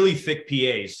 you have really thick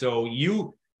PAs. So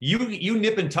you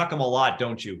nip and tuck them a lot,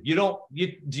 don't you?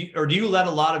 Or do you let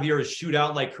a lot of yours shoot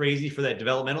out like crazy for that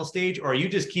developmental stage? Or are you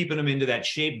just keeping them into that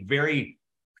shape very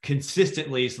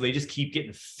consistently so they just keep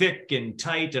getting thick and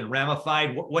tight and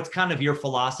ramified? What's kind of your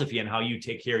philosophy on how you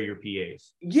take care of your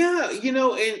PAs? Yeah,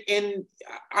 and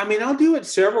I mean, I'll do it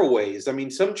several ways. I mean,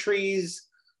 some trees,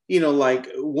 like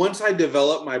once I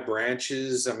develop my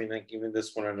branches, I mean, like even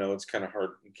this one, I know it's kind of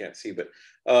hard, you can't see, but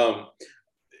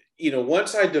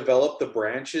once I develop the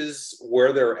branches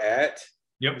where they're at,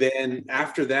 then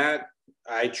after that,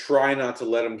 I try not to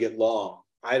let them get long.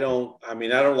 I don't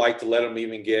like to let them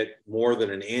even get more than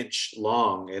an inch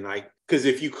long. Because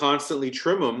if you constantly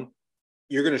trim them,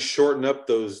 you're going to shorten up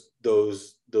those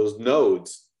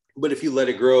nodes. But if you let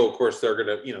it grow, of course, they're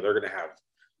gonna have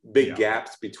big Yeah.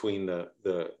 gaps between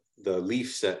the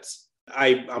leaf sets.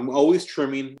 I'm always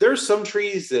trimming. There's some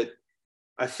trees that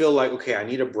I feel like, okay, I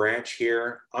need a branch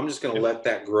here. I'm just gonna Yep. let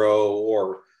that grow,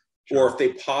 or Sure. if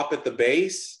they pop at the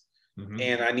base Mhm.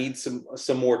 and I need some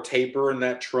more taper in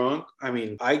that trunk. I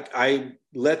mean, I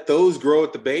let those grow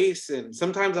at the base, and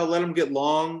sometimes I'll let them get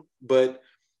long, but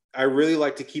I really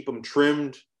like to keep them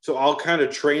trimmed. So I'll kind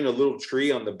of train a little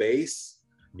tree on the base,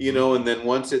 Mhm. and then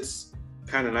once it's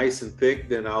kind of nice and thick,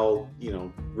 then I'll,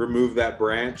 remove that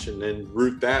branch and then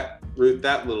root that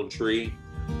little tree.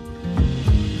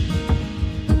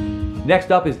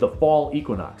 Next up is the fall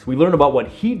equinox. We learn about what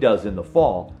he does in the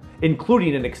fall,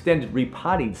 including an extended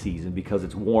repotting season because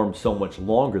it's warm so much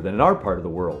longer than in our part of the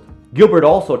world. Gilbert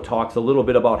also talks a little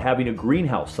bit about having a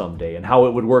greenhouse someday and how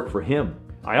it would work for him.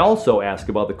 I also ask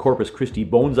about the Corpus Christi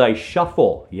Bonsai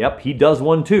Shuffle. Yep, he does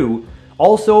one too.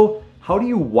 Also, how do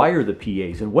you wire the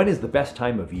PAs and when is the best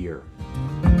time of year?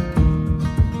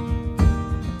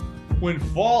 When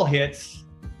fall hits,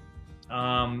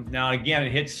 now again,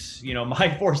 it hits,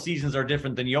 my 4 seasons are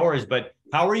different than yours, but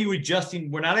how are you adjusting?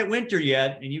 We're not at winter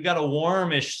yet, and you got a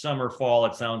warmish summer fall,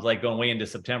 it sounds like, going way into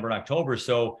September and October.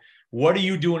 So what are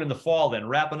you doing in the fall then?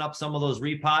 Wrapping up some of those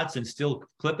repots and still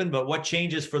clipping, but what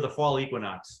changes for the fall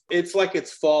equinox? It's like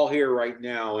it's fall here right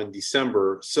now in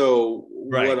December. So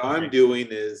what I'm doing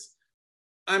is,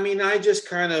 I just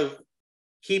kind of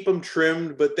keep them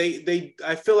trimmed, but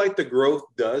I feel like the growth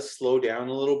does slow down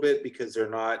a little bit because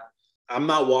I'm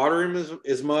not watering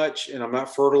as much and I'm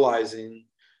not fertilizing.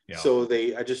 Yeah. So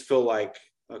I just feel like,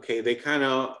 okay, they kind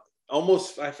of I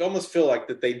almost feel like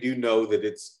that they do know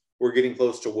that we're getting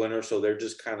close to winter. So they're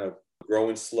just kind of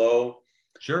growing slow.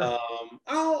 Sure.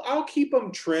 I'll keep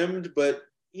them trimmed, but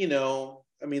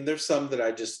there's some that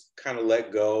I just kind of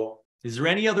let go. Is there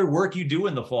any other work you do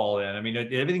in the fall then?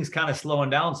 Everything's kind of slowing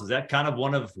down. So is that kind of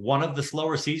one of the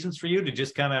slower seasons for you to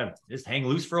just kind of just hang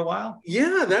loose for a while?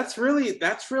 Yeah, that's really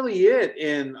it.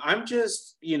 And I'm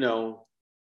just,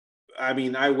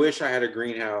 I wish I had a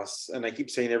greenhouse, and I keep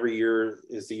saying every year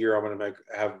is the year I'm going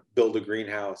to build a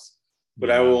greenhouse, but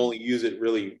I will only use it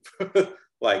really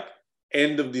like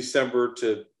end of December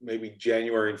to maybe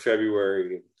January and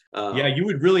February. You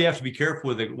would really have to be careful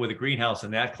with a greenhouse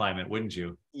in that climate, wouldn't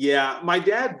you? Yeah, my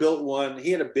dad built one.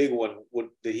 He had a big one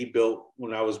that he built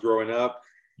when I was growing up.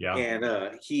 Yeah,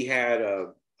 and he had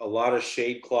a lot of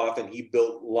shade cloth, and he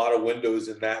built a lot of windows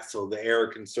in that so the air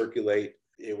can circulate.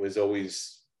 It was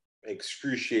always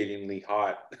excruciatingly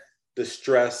hot. The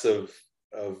stress of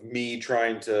me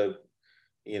trying to,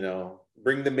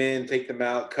 bring them in, take them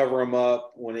out, cover them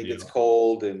up when it gets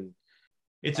cold. And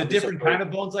it's a different kind of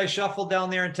bonsai shuffle down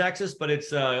there in Texas, but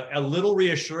it's a little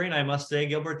reassuring, I must say,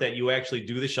 Gilbert, that you actually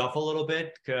do the shuffle a little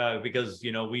bit because,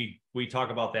 we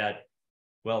talk about that,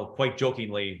 well, quite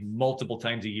jokingly, multiple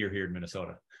times a year here in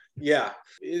Minnesota. Yeah,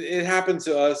 it happens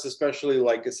to us, especially,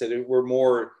 like I said, we're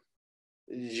more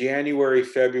January,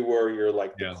 February, or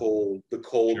like the cold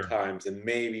sure. times, and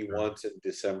maybe once in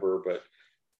December. But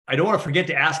I don't want to forget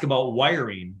to ask about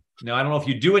wiring. Now, I don't know if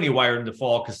you do any wiring in the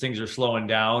fall because things are slowing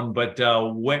down, but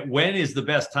when is the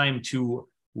best time to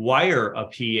wire a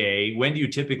PA? When do you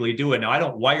typically do it? Now, I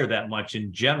don't wire that much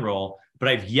in general, but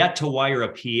I've yet to wire a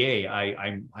PA.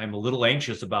 I'm a little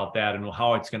anxious about that and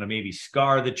how it's going to maybe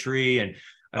scar the tree and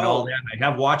all that. I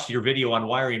have watched your video on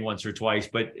wiring once or twice,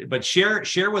 but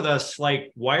share with us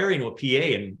like wiring a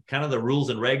PA and kind of the rules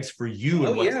and regs for you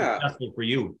and what's successful for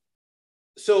you.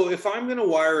 So if I'm going to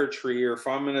wire a tree, or if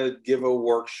I'm going to give a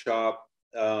workshop,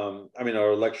 or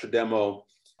a lecture demo,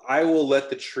 I will let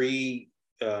the tree,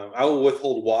 I will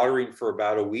withhold watering for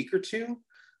about a week or two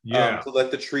to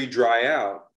let the tree dry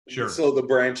out. Sure. So the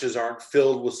branches aren't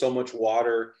filled with so much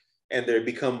water and they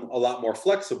become a lot more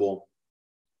flexible.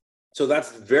 So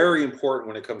that's very important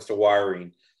when it comes to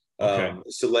wiring,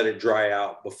 is to let it dry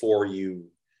out before you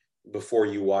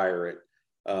wire it.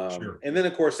 Sure. And then,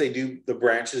 of course, the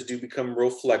branches do become real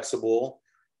flexible,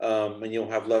 and you'll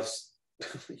have less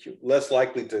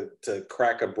likely to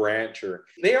crack a branch, or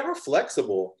they are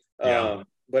flexible.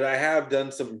 But I have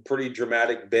done some pretty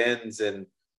dramatic bends, and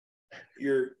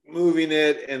you're moving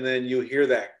it, and then you hear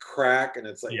that crack, and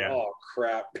it's like, oh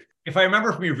crap. If I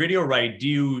remember from your video right,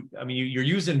 you're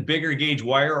using bigger gauge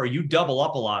wire, or you double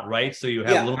up a lot, right? So you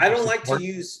have a little. I don't like to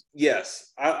use.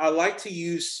 Yes, I like to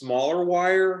use smaller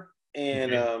wire.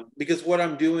 And because what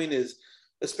I'm doing is,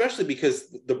 especially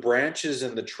because the branches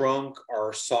and the trunk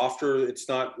are softer, it's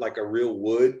not like a real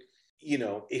wood.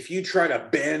 If you try to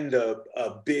bend a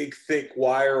big, thick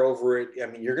wire over it,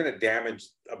 you're going to damage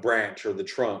a branch or the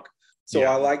trunk. So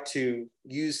I like to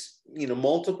use,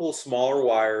 multiple smaller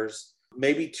wires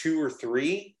maybe 2 or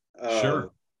 3.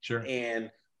 Sure. And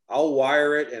I'll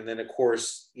wire it, and then of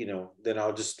course, then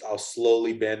I'll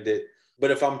slowly bend it.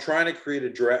 But if I'm trying to create a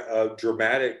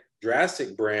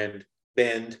drastic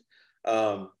bend,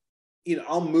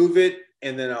 I'll move it,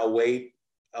 and then I'll wait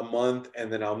a month,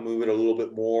 and then I'll move it a little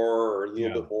bit more or a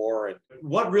little bit more. And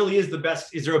what really is the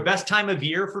best? Is there a best time of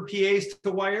year for PAs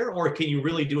to wire, or can you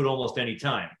really do it almost any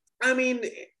time? I mean,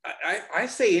 I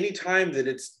say any time that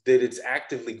it's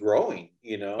actively growing.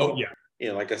 Oh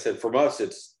yeah. Like I said, from us,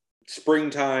 it's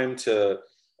springtime to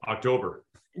October.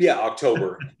 Yeah,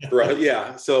 October. Right.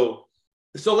 Yeah. So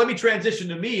let me transition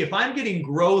to me. If I'm getting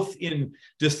growth in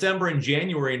December and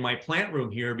January in my plant room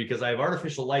here, because I have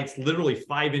artificial lights literally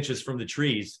 5 inches from the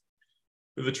trees,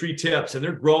 the tree tips, and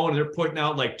they're growing, they're putting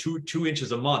out like two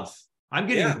inches a month. I'm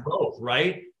getting growth,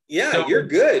 right? Yeah, so you're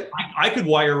good. I could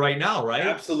wire right now, right?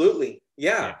 Absolutely.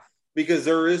 Yeah. Because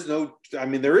there is no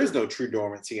true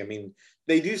dormancy. I mean,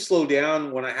 they do slow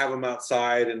down when I have them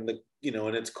outside and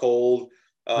and it's cold.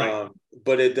 Right.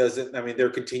 But it doesn't, they're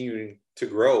continuing to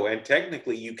grow, and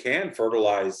technically you can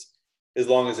fertilize as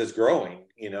long as it's growing,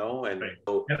 and right.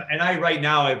 And I right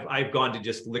now I've gone to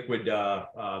just liquid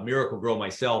Miracle Grow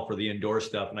myself for the indoor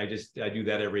stuff, and I do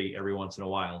that every once in a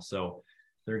while. So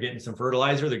they're getting some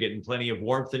fertilizer, they're getting plenty of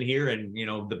warmth in here, and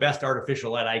the best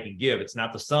artificial light I can give. It's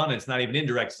not the sun, it's not even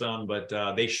indirect sun, but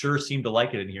they sure seem to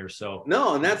like it in here. So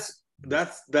no, and that's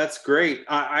great.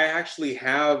 I actually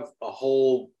have a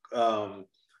whole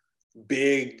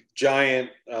big giant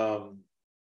indoor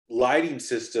lighting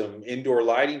system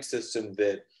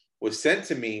that was sent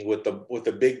to me with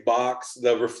the big box,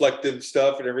 the reflective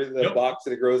stuff and everything, the box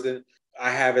that it grows in.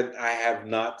 I have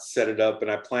not set it up, and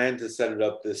I plan to set it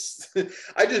up this.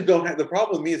 I just don't have, the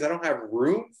problem with me is I don't have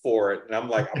room for it. And I'm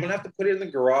like, I'm going to have to put it in the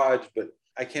garage, but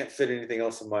I can't fit anything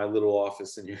else in my little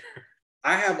office in here.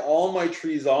 I have all my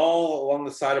trees all along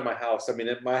the side of my house. I mean,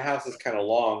 my house is kind of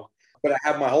long, but I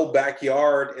have my whole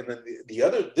backyard, and then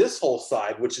this whole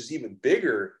side, which is even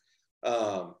bigger.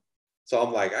 So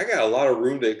I'm like, I got a lot of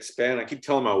room to expand. I keep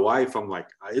telling my wife, I'm like,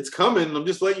 it's coming. I'm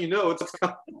just letting you know it's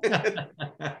coming.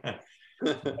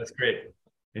 That's great.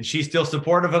 And she's still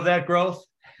supportive of that growth?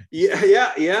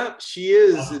 Yeah, she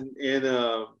is. And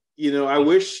I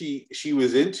wish she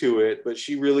was into it, but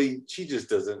she just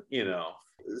doesn't,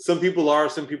 Some people are,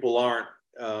 some people aren't.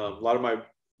 A lot of my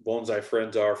bonsai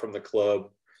friends are from the club,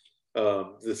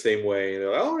 the same way.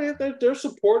 They're like, oh, yeah, they're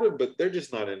supportive, but they're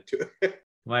just not into it.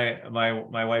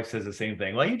 My wife says the same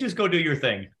thing. Well, you just go do your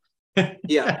thing.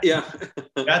 Yeah.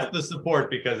 That's the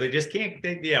support, because they just can't.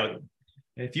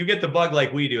 If you get the bug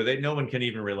like we do, no one can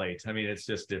even relate. I mean, it's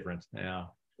just different.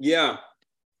 Yeah.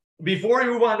 Before we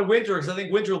move on to winter, because I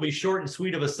think winter will be short and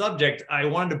sweet of a subject, I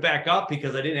wanted to back up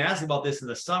because I didn't ask about this in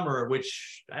the summer,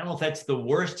 which I don't know if that's the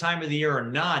worst time of the year or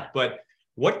not, but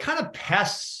what kind of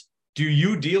pests do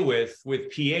you deal with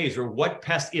PAs, or what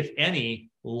pests, if any,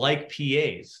 like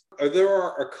PAs? There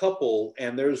are a couple,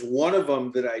 and there's one of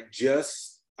them that I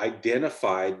just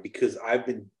identified because I've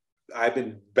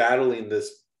been battling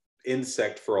this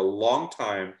insect for a long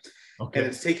time. Okay. And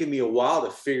it's taken me a while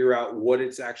to figure out what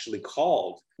it's actually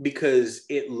called, because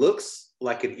it looks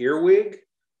like an earwig,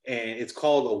 and it's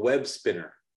called a web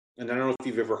spinner. And I don't know if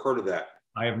you've ever heard of that.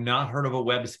 I have not heard of a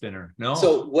web spinner. No.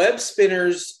 So web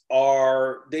spinners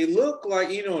they look like,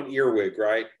 an earwig,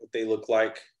 right? What they look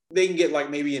like. They can get like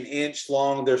maybe an inch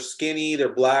long. They're skinny.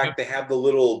 They're black. Yep. They have the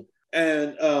little,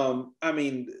 and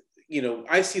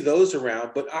I see those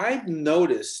around, but I've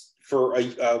noticed for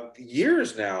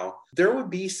years now, there would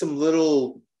be some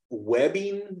little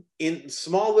webbing, in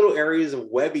small little areas of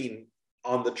webbing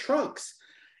on the trunks.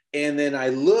 And then I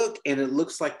look, and it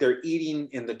looks like they're eating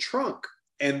in the trunk.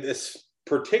 And this,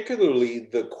 particularly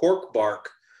the cork bark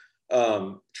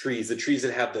trees, the trees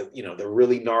that have the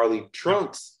really gnarly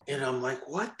trunks. And I'm like,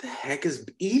 what the heck is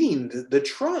eating the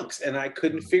trunks? And I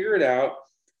couldn't figure it out.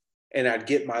 And I'd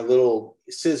get my little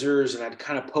scissors, and I'd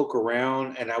kind of poke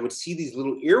around, and I would see these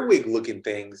little earwig looking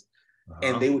things,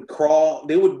 and they would crawl,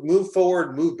 they would move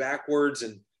forward, move backwards.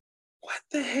 And what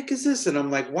the heck is this? And I'm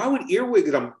like, why would earwig?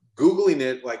 And I'm Googling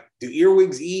it, like, do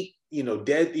earwigs eat,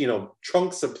 dead,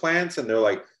 trunks of plants? And they're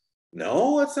like,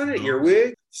 no, it's not an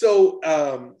earwig. So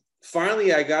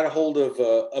finally, I got a hold of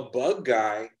a bug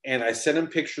guy, and I sent him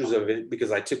pictures of it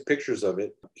because I took pictures of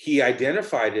it. He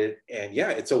identified it, and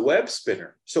yeah, it's a web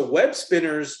spinner. So web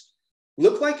spinners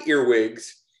look like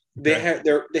earwigs. Okay.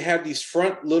 They have these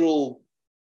front little,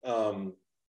 paws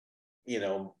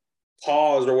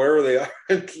or whatever they are,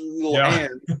 little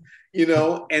hands,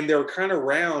 and they're kind of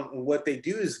round. And what they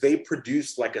do is they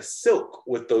produce like a silk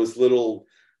with those little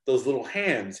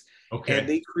hands. and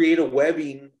they create a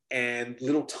webbing and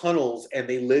little tunnels, and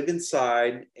they live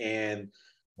inside, and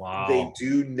they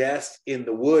do nest in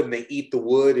the wood, and they eat the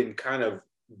wood and kind of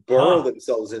burrow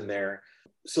themselves in there.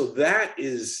 So that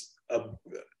is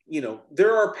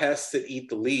there are pests that eat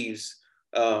the leaves,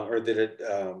 or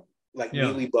that like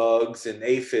mealybugs and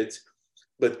aphids,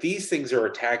 but these things are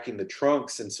attacking the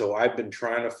trunks. And so I've been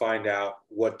trying to find out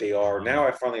what they are. Now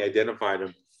I finally identified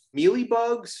them.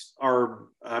 Mealybugs are,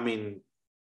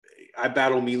 I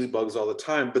battle mealybugs all the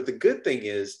time, but the good thing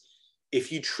is if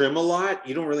you trim a lot,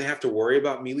 you don't really have to worry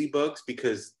about mealybugs,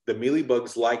 because the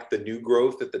mealybugs like the new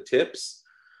growth at the tips.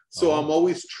 So I'm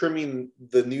always trimming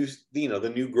the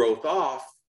new growth off.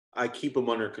 I keep them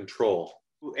under control.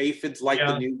 Aphids like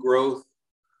the new growth.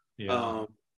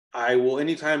 I will,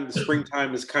 anytime the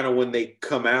springtime is kind of when they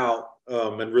come out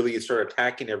and really start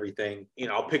attacking everything,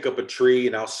 I'll pick up a tree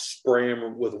and I'll spray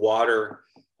them with water.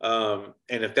 And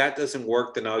if that doesn't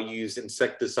work, then I'll use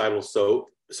insecticidal soap.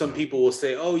 Some people will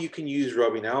say, oh, you can use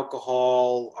rubbing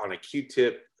alcohol on a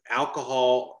Q-tip.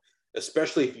 Alcohol,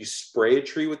 especially if you spray a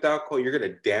tree with alcohol, you're going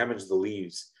to damage the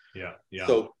leaves.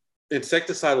 So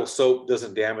insecticidal soap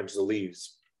doesn't damage the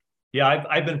leaves. Yeah,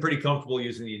 I've been pretty comfortable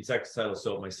using the insecticidal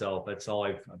soap myself. That's all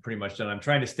I've pretty much done. I'm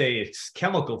trying to stay as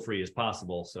chemical free as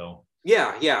possible. So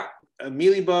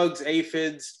mealybugs,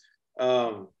 aphids,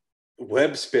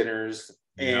 web spinners,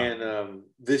 and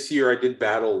this year I did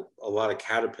battle a lot of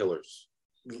caterpillars.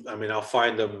 I'll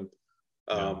find them,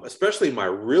 especially my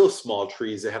real small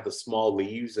trees that have the small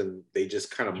leaves, and they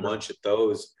just kind of munch at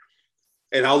those.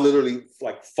 And I'll literally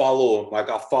follow them.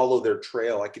 I'll follow their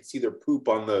trail. I could see their poop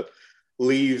on the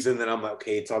leaves, and then I'm like,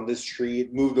 okay, it's on this tree,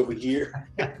 it moved over here.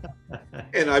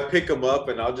 And I pick them up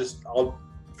and I'll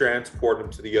transport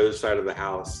them to the other side of the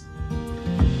house.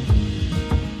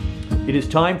 It is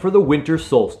time for the winter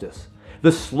solstice,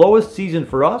 the slowest season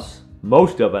for us,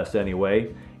 most of us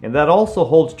anyway, and that also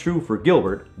holds true for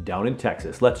Gilbert down in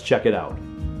Texas. Let's check it out.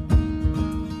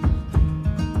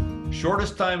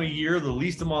 Shortest time of year, the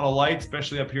least amount of light,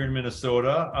 especially up here in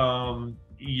Minnesota.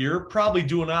 You're probably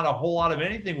doing not a whole lot of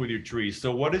anything with your trees.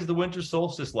 So what is the winter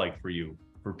solstice like for you,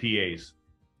 for PAs?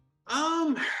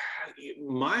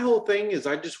 My whole thing is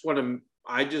I just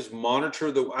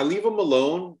monitor I leave them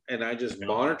alone, and I just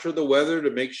monitor the weather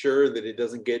to make sure that it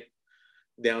doesn't get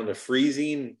down to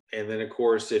freezing. And then of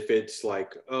course, if it's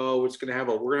like, oh, we're gonna have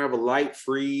a light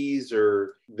freeze,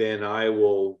 or then I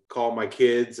will call my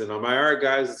kids and I'm like, all right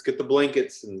guys, let's get the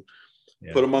blankets and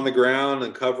put them on the ground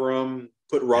and cover them,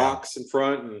 put rocks in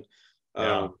front,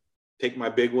 and take my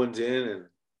big ones in.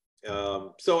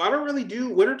 And so I don't really do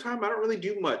wintertime. I don't really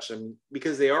do much, and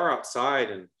because they are outside,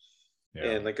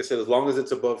 and like I said, as long as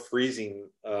it's above freezing,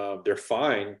 they're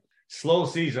fine. Slow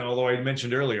season, although I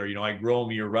mentioned earlier, I grow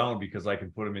them year round because I can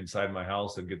put them inside my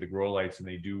house and get the grow lights, and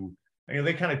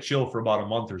they kind of chill for about a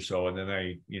month or so, and then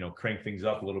I crank things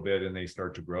up a little bit and they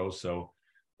start to grow. So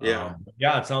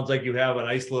it sounds like you have a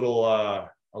nice little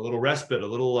a little respite, a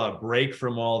little break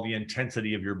from all the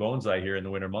intensity of your bonsai here in the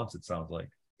winter months, it sounds like.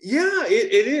 Yeah,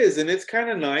 it is. And it's kind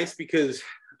of nice because,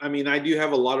 I do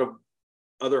have a lot of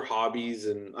other hobbies,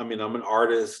 and I'm an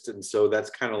artist. And so that's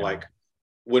kind of like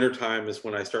wintertime is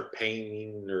when I start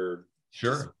painting or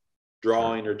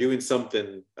drawing or doing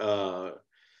something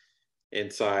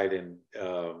inside. And,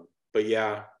 but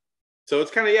yeah, so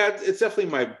it's kind of, it's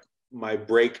definitely my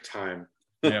break time.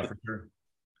 Yeah, for sure.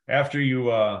 After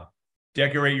you,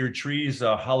 decorate your trees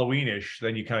Halloweenish,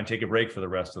 then you kind of take a break for the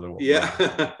rest of the world.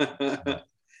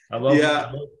 I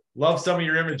love some of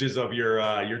your images of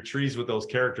your trees with those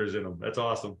characters in them. That's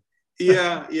awesome.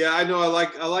 I know. I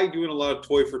like doing a lot of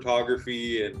toy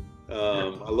photography, and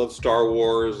I love Star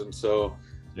Wars, and so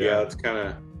it's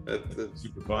kind of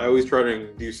super fun. I always try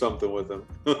to do something with them.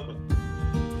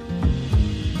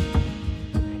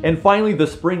 And finally, the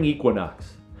spring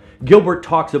equinox. Gilbert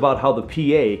talks about how the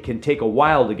PA can take a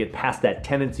while to get past that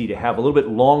tendency to have a little bit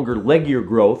longer, leggier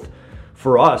growth,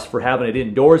 for us for having it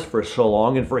indoors for so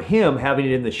long, and for him having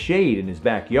it in the shade in his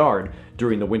backyard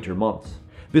during the winter months.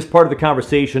 This part of the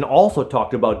conversation also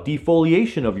talked about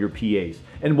defoliation of your PAs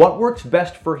and what works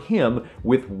best for him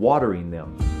with watering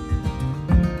them.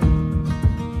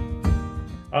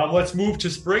 Let's move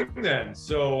to spring then.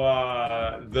 So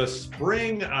the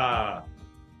spring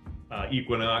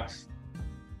equinox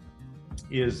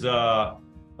is,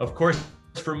 of course,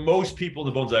 for most people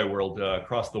in the bonsai world,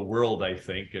 across the world, I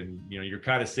think, and you're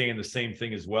kind of saying the same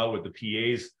thing as well with the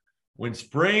PAs. When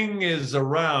spring is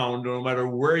around, no matter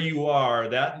where you are,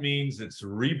 that means it's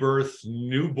rebirth,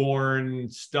 newborn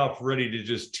stuff ready to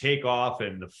just take off,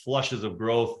 and the flushes of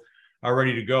growth are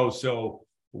ready to go. So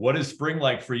what is spring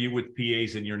like for you with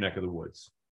PAs in your neck of the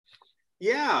woods?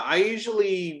 Yeah, I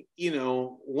usually,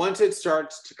 once it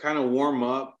starts to kind of warm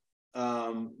up,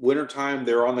 wintertime,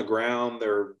 they're on the ground.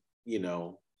 They're,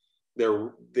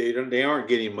 they aren't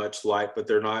getting much light, but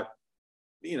they're not,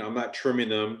 I'm not trimming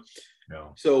them.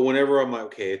 No. So whenever I'm like,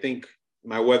 okay, I think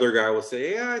my weather guy will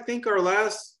say, yeah, I think our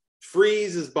last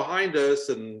freeze is behind us.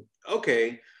 And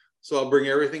okay, so I'll bring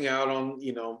everything out on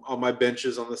my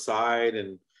benches on the side.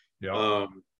 And Yeah. of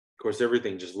course,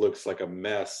 everything just looks like a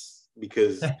mess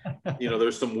because,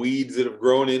 there's some weeds that have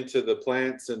grown into the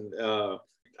plants. And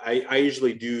I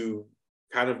usually do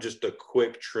kind of just a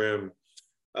quick trim.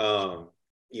 I'm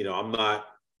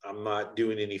not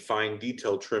doing any fine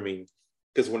detail trimming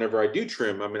because whenever I do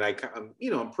trim, I mean,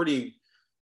 I'm pretty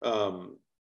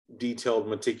detailed,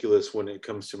 meticulous when it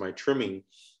comes to my trimming.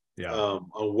 Yeah.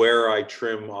 On where I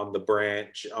trim on the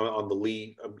branch, on the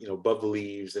leaf, above the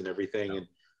leaves and everything. Yeah. And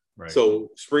right. So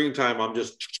springtime, I'm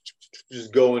just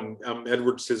going. I'm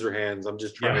Edward Scissorhands. I'm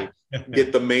just trying to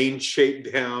get the main shape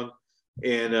down,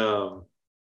 and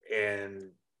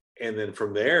then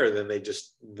from there, then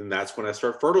that's when I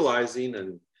start fertilizing,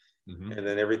 and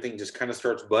then everything just kind of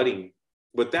starts budding.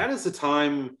 But that is the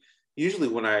time usually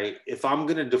if I'm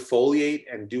going to defoliate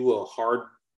and do a hard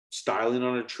styling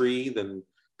on a tree, then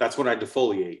that's when I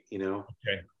defoliate.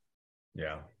 Okay.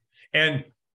 Yeah. And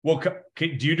well, do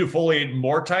you defoliate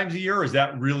more times a year, or is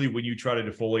that really when you try to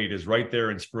defoliate is right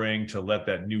there in spring to let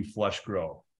that new flush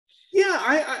grow? Yeah,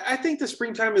 I think the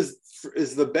springtime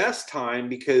is the best time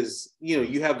because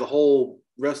you have the whole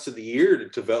rest of the year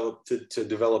to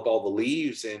develop all the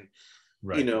leaves and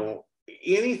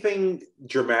anything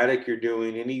dramatic you're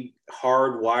doing, any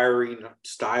hard wiring,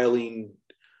 styling,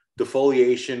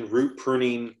 defoliation, root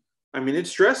pruning. I mean, it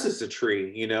stresses the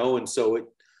tree, and so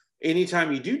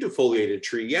anytime you do defoliate a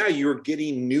tree, yeah, you're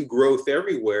getting new growth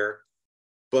everywhere,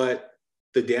 but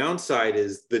the downside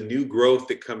is the new growth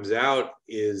that comes out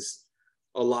is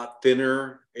a lot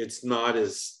thinner. It's not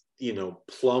as,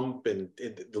 plump and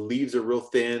the leaves are real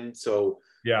thin. So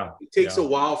it takes a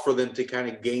while for them to kind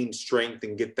of gain strength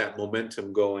and get that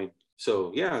momentum going.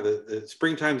 So yeah, the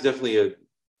springtime is definitely a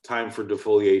time for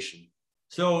defoliation.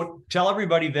 So tell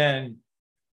everybody then,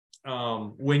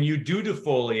 when you do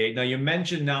defoliate, now you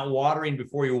mentioned not watering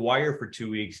before you wire for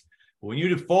 2 weeks. When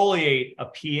you defoliate a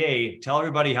PA, tell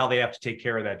everybody how they have to take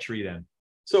care of that tree then.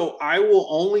 So I will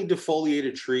only defoliate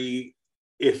a tree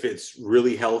if it's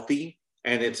really healthy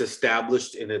and it's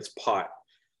established in its pot.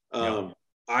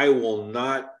 I will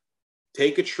not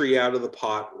take a tree out of the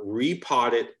pot,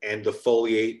 repot it, and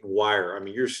defoliate and wire. I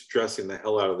mean, you're stressing the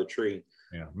hell out of the tree.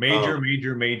 Yeah.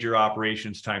 Major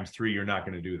operations times 3. You're not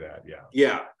going to do that. Yeah.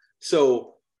 Yeah.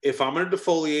 So if I'm going to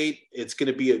defoliate, it's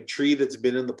going to be a tree that's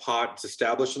been in the pot, it's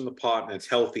established in the pot, and it's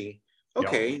healthy.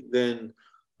 Okay, then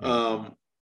I'm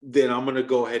going to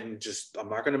go ahead and I'm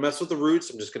not going to mess with the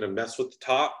roots. I'm just going to mess with the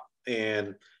top.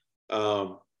 And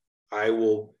I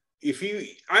don't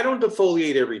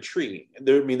defoliate every tree.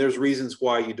 There's reasons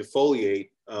why you defoliate.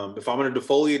 If I'm going to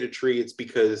defoliate a tree, it's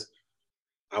because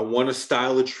I want to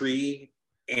style a tree.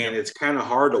 And it's kind of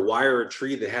hard to wire a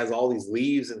tree that has all these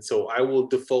leaves. And so I will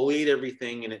defoliate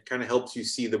everything, and it kind of helps you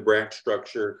see the branch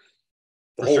structure,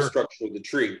 the whole structure of the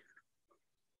tree.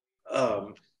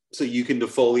 So you can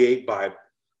defoliate by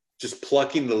just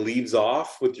plucking the leaves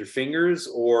off with your fingers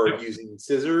or using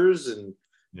scissors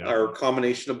or a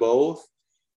combination of both.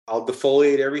 I'll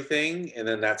defoliate everything. And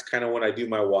then that's kind of when I do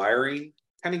my wiring,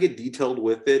 kind of get detailed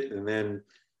with it. And then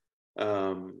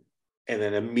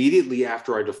immediately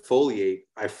after I defoliate,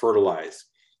 I fertilize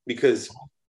because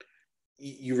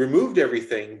you removed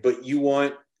everything, but you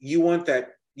want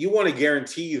to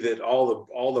guarantee that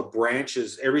all the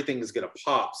branches, everything is going to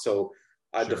pop. So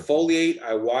I defoliate,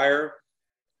 I wire,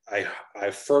 I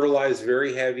fertilize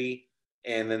very heavy,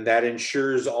 and then that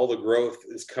ensures all the growth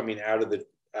is coming out of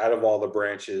all the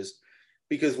branches.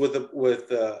 Because with the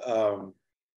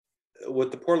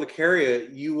Portulacaria,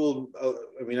 you will,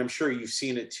 I'm sure you've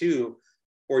seen it too,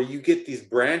 where you get these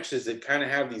branches that kind of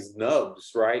have these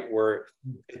nubs, right? Where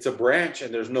it's a branch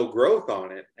and there's no growth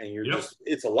on it and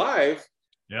it's alive.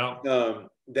 Yeah.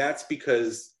 That's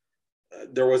because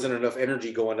there wasn't enough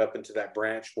energy going up into that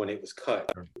branch when it was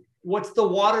cut. What's the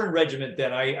watering regimen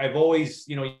then? I've always,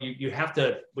 you have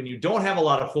to, when you don't have a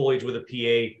lot of foliage with a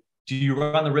PA, do you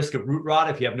run the risk of root rot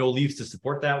if you have no leaves to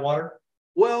support that water?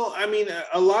 Well,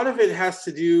 a lot of it has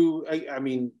to do, like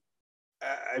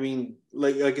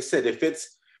I said, if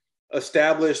it's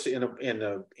established in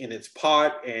its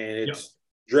pot and it's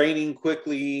draining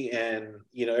quickly and,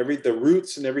 the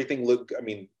roots and everything look,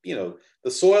 the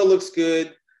soil looks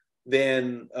good,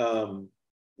 then,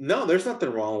 no, there's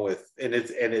nothing wrong with, and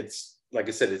it's like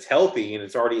I said, it's healthy and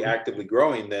it's already actively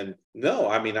growing, then no,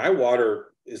 I mean, I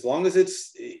water as long as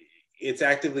it's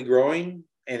actively growing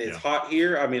and it's hot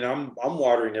here. I mean, I'm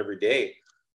watering every day.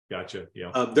 Gotcha.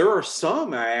 Yeah. There are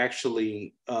some I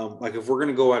actually, like if we're going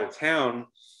to go out of town,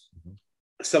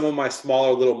 some of my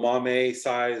smaller little mame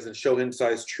size and shohin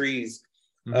size trees,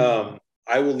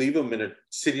 I will leave them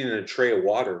sitting in a tray of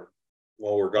water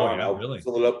while we're gone. I'll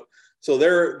fill it up. So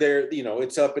they're, you know,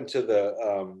 it's up into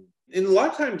the, and a lot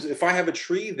of times if I have a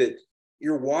tree that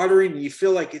you're watering, you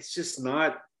feel like it's just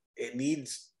not, it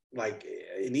needs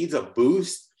a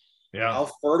boost. Yeah.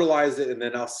 I'll fertilize it and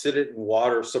then I'll sit it in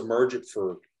water, submerge it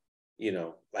for, you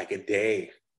know, like a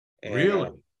day. And, really?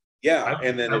 Yeah.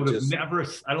 And then I don't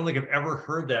think I've ever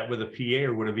heard that with a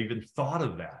PA or would have even thought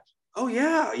of that. Oh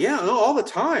yeah. Yeah. No, all the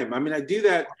time. I mean, I do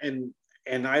that and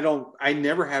I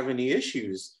never have any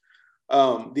issues.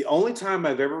 The only time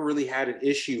I've ever really had an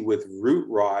issue with root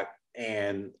rot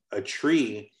and a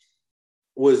tree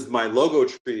was my logo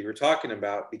tree you were talking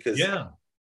about, because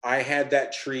I had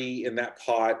that tree in that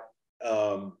pot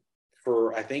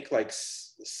for I think like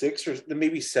 6 or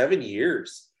maybe 7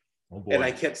 years. Oh boy. And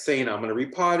I kept saying, I'm going to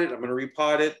repot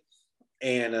it.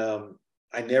 And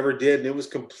I never did. And it was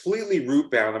completely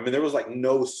root bound. I mean, there was like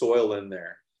no soil in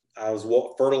there. I was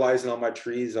fertilizing all my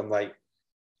trees. I'm like,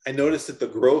 I noticed that the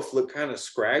growth looked kind of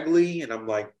scraggly. And I'm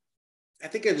like, I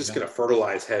think I'm just going to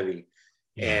fertilize heavy.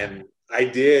 And I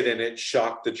did. And it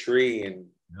shocked the tree.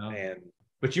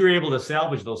 But you were able to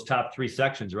salvage those top 3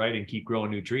 sections, right? And keep growing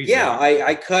new trees. Yeah, right?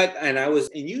 I cut and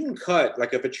you can cut,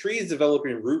 like if a tree is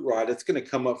developing root rot, it's going to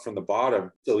come up from the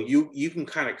bottom. So you can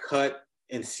kind of cut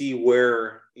and see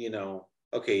where, you know,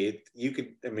 okay, you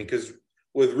could, I mean, because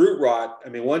with root rot, I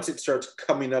mean, once it starts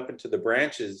coming up into the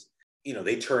branches, you know,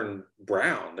 they turn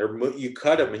brown. You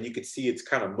cut them and you can see it's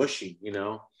kind of mushy, you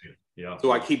know? Yeah.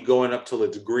 So I keep going up till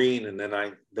it's green and then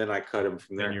I cut them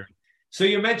from there. So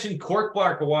you mentioned cork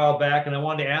bark a while back, and I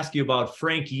wanted to ask you about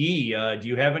Frank Yee. Do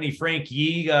you have any Frank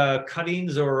Yee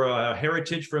cuttings or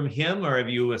heritage from him, or have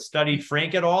you studied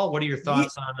Frank at all? What are your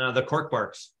thoughts on the cork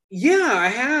barks? Yeah, I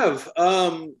have.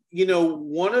 You know,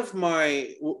 one of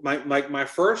my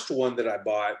first one that I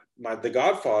bought, the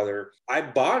Godfather, I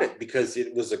bought it because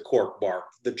it was a cork bark.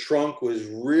 The trunk was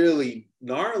really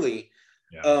gnarly,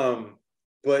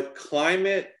 but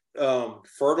climate,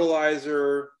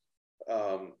 fertilizer,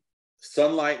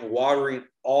 sunlight and watering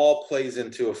all plays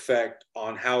into effect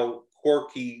on how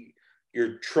corky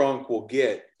your trunk will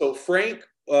get. So Frank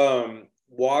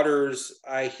waters,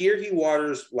 I hear he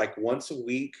waters like once a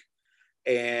week,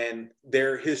 and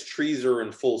his trees are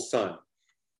in full sun.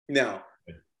 Now,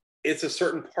 it's a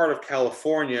certain part of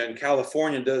California, and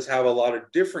California does have a lot of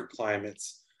different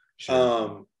climates.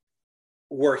 Sure.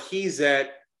 Where he's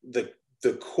at, the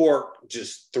cork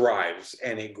just thrives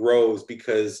and it grows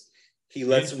because he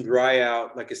lets them dry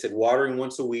out. Like I said, watering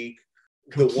once a week.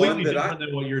 Completely different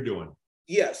than what you're doing.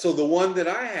 Yeah. So the one that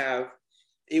I have,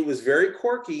 it was very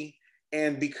corky.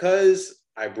 And because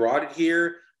I brought it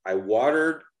here, I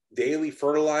watered, daily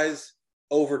fertilized,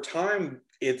 over time,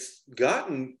 it's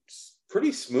gotten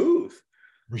pretty smooth.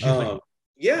 Really?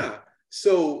 Yeah.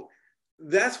 So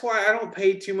that's why I don't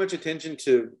pay too much attention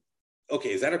to,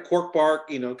 okay, is that a cork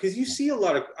bark? You know, because I've seen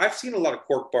a lot of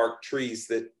cork bark trees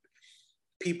that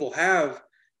people have,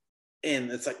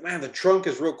 and it's like, man, the trunk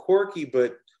is real quirky,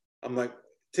 but I'm like,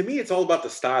 to me, it's all about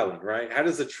the styling, right? How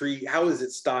is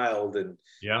it styled, and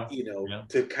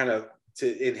to kind of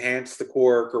to enhance the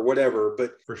cork or whatever.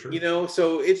 But for sure, you know,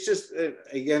 so it's just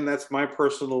again, that's my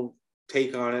personal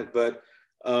take on it. But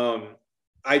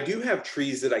I do have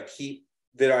trees that I keep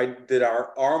that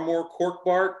are more cork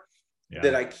bark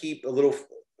that I keep a little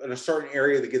in a certain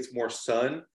area that gets more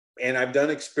sun. And I've done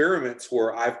experiments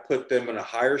where I've put them in a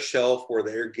higher shelf where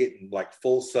they're getting like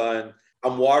full sun.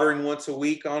 I'm watering once a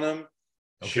week on them.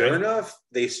 Okay. Sure enough,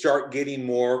 they start getting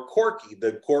more corky.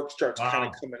 The cork starts kind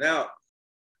of coming out.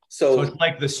 So it's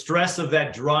like the stress of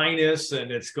that dryness,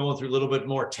 and it's going through a little bit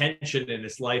more tension in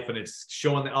its life, and it's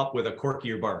showing up with a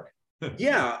corkier bark.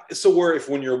 Yeah. So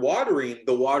when you're watering,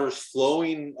 the water's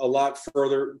flowing a lot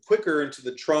quicker into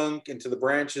the trunk, into the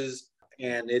branches,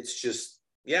 and it's just,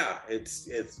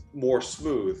 it's more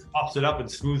smooth. Pops it up and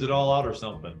smooths it all out or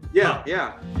something. Yeah.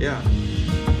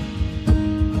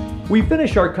 We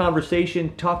finish our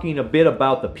conversation talking a bit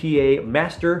about the PA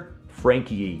master,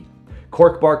 Frank Yee.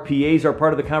 Cork bark PAs are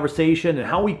part of the conversation and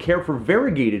how we care for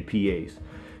variegated PAs.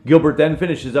 Gilbert then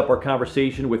finishes up our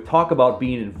conversation with talk about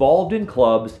being involved in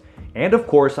clubs, and of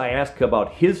course I ask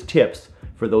about his tips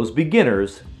for those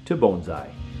beginners to bonsai.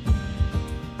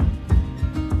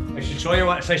 Should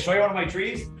I show you one of my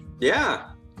trees?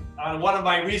 Yeah. On one of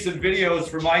my recent videos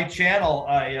for my channel,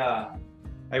 I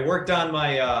I worked on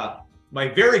my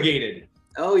variegated.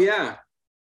 Oh yeah.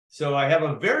 So I have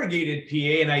a variegated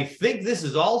PA, and I think this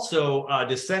is also a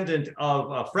descendant of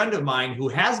a friend of mine who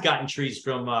has gotten trees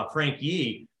from Frank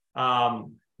Yee.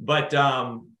 But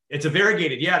it's a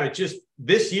variegated. Yeah, it just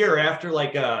this year, after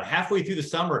like halfway through the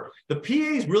summer, the PA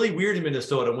is really weird in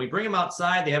Minnesota. When we bring them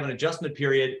outside, they have an adjustment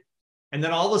period. And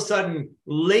then all of a sudden,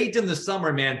 late in the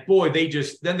summer, man, boy, they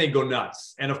go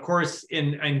nuts. And of course,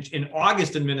 in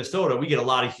August in Minnesota, we get a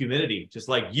lot of humidity, just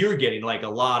like you're getting like a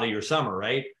lot of your summer,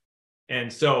 right?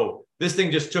 And so this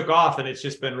thing just took off, and it's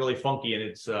just been really funky. And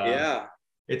it's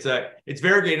it's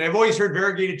variegated. And I've always heard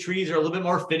variegated trees are a little bit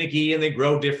more finicky and they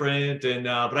grow different. And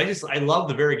but I love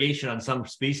the variegation on some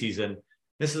species, and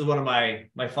this is one of my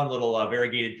fun little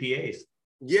variegated PAs.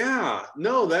 Yeah,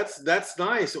 no, that's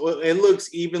nice. Well, it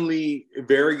looks evenly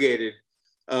variegated.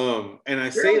 And I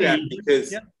say that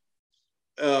because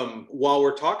while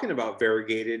we're talking about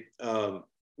variegated,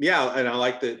 yeah, and I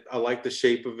like the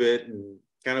shape of it and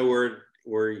kind of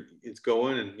where it's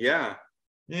going, and yeah,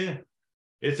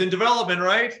 it's in development,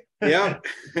 right? Yeah,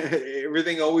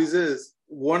 everything always is.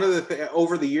 One of the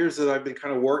over the years that I've been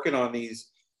kind of working on these,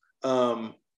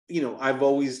 I've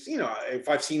always, if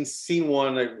I've seen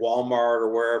one at Walmart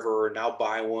or wherever, and I'll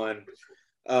buy one.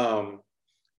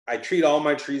 I treat all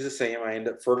my trees the same. I end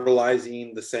up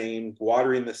fertilizing the same,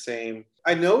 watering the same.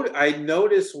 I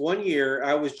noticed one year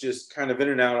I was just kind of in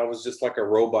and out. I was just like a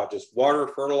robot, just water,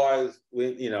 fertilize,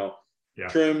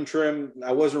 trim.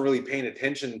 I wasn't really paying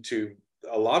attention to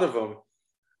a lot of them.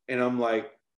 And I'm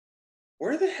like,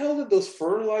 where the hell did those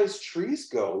fertilized trees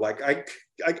go? Like, I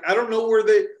don't know where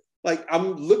they, like,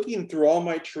 I'm looking through all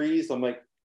my trees. I'm like,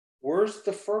 where's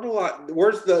the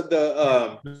where's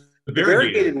the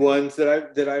variegated ones that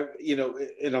I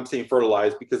and I'm saying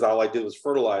fertilized because all I did was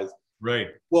fertilize. Right.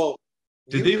 Well,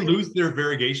 did they lose their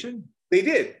variegation? They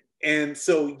did. And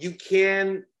so you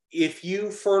can, if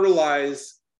you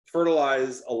fertilize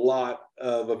a lot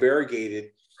of a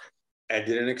variegated, I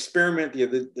did an experiment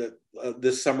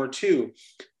this summer too,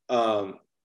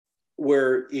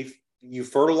 where if you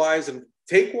fertilize and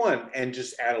take one and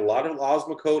just add a lot of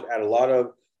Osmocote, add a lot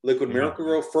of liquid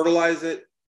Miracle-Gro, fertilize it,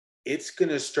 it's going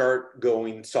to start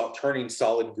turning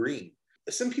solid green.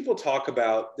 Some people talk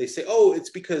about, they say, oh, it's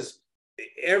because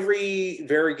every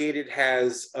variegated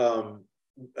has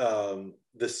the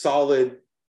solid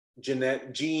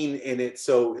gene in it,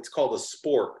 so it's called a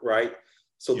sport, right?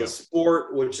 So the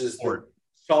sport, which is the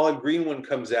solid green one,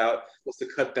 comes out, was to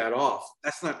cut that off.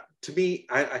 That's not, to me,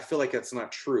 I feel like that's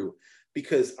not true,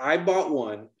 because I bought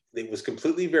one that was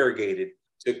completely variegated,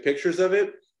 took pictures of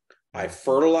it, I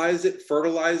fertilized it,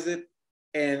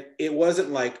 and it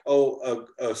wasn't like, oh,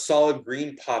 a solid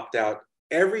green popped out.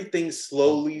 Everything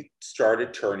slowly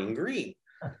started turning green.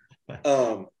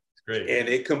 Great. And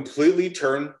it completely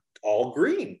turned all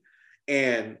green.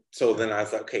 And so then I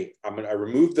thought, okay, I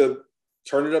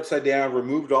turned it upside down,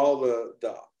 removed all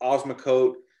the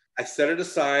Osmocote. I set it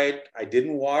aside. I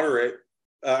didn't water it.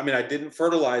 I didn't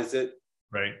fertilize it.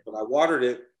 Right. But I watered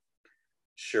it.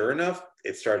 Sure enough,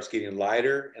 it starts getting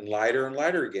lighter and lighter and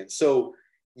lighter again. So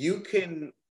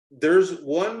there's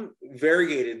one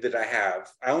variegated that I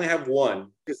have. I only have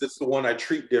one because it's the one I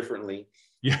treat differently.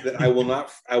 Yeah. That I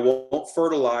won't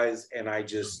fertilize, and I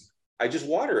just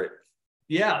water it.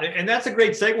 Yeah, and that's a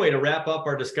great segue to wrap up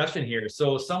our discussion here.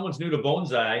 So if someone's new to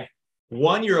bonsai,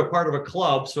 one, you're a part of a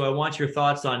club, so I want your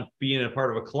thoughts on being a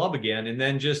part of a club again. And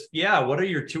then just, what are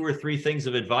your 2 or 3 things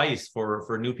of advice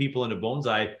for new people into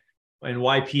bonsai and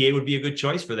why PA would be a good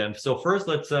choice for them? So first,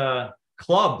 let's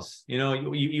clubs.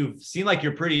 You've seen like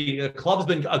you're pretty, a club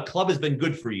has been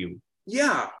good for you.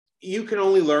 Yeah, you can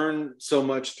only learn so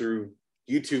much through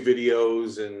YouTube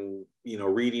videos and,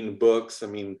 reading books.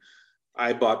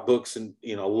 I bought books and,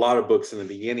 a lot of books in the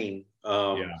beginning.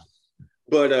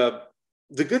 But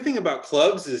the good thing about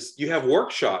clubs is you have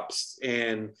workshops,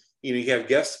 and, you have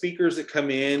guest speakers that come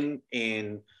in,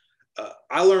 and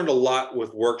I learned a lot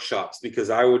with workshops because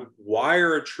I would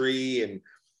wire a tree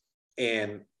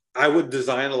and I would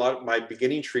design a lot of my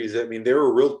beginning trees. They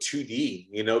were real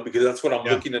 2D, because that's what I'm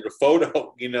looking at a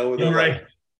photo, Right.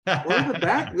 Where the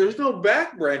back? There's no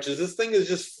back branches. This thing is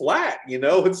just flat,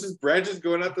 it's just branches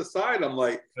going out the side. I'm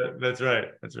like, that's right.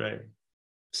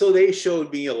 So they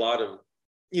showed me a lot of,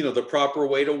 the proper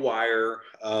way to wire,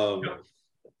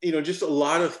 just a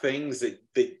lot of things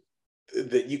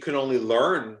that you can only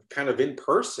learn kind of in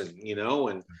person,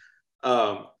 and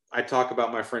I talk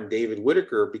about my friend David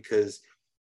Whitaker because,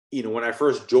 when I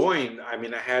first joined, I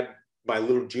had my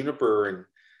little juniper,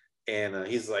 and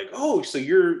he's like, oh, so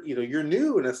you're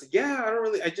new. And I said, yeah,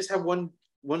 I just have one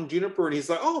juniper. And he's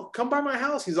like, oh, come by my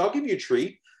house. I'll give you a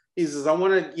tree. He says, I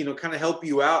want to, kind of help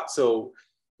you out. So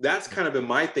that's kind of been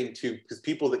my thing too, because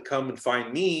people that come and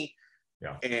find me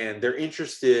and they're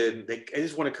interested, I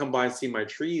just want to come by and see my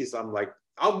trees. I'm like,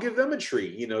 I'll give them a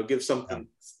tree, give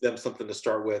them something to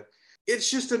start with. It's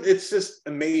just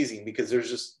amazing because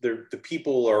the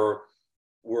people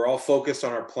we're all focused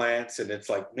on our plants, and it's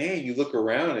like, man, you look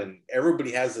around and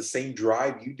everybody has the same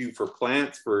drive you do for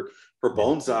plants, for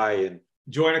bonsai. And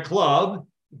join a club,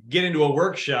 get into a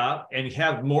workshop, and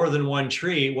have more than one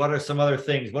tree. What are some other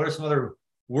things? What are some other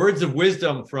words of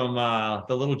wisdom from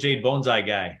the little Jade bonsai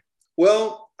guy?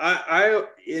 Well,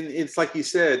 it's like you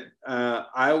said,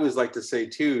 I always like to say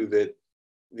too that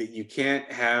you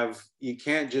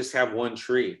can't just have one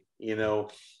tree,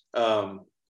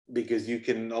 because you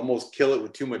can almost kill it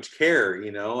with too much care.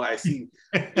 I see,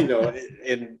 and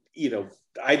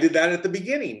I did that at the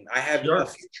begining. I had a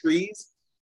few trees.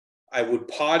 I would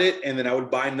pot it, and then I would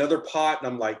buy another pot, and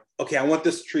I'm like, okay, I want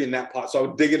this tree in that pot. So I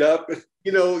would dig it up,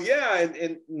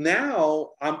 and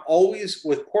now I'm always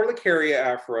with Portulacaria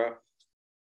afra.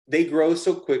 They grow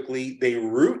so quickly, they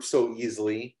root so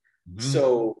easily.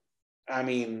 So,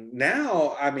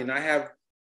 now, I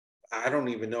don't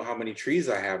even know how many trees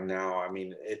I have now.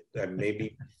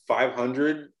 Maybe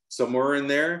 500, somewhere in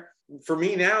there. For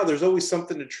me now, there's always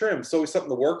something to trim. There's always something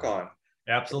to work on.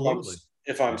 Absolutely.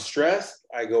 If I'm stressed,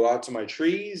 I go out to my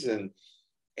trees and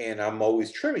I'm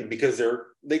always trimming because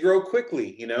they grow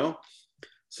quickly,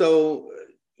 So,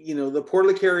 the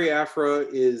Portulacaria afra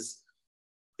is,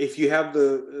 if you have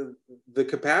the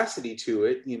capacity to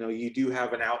it, you do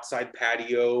have an outside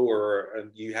patio or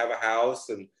you have a house,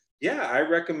 and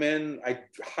I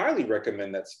highly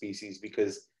recommend that species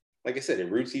because, like I said,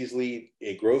 it roots easily,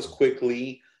 it grows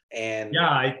quickly. And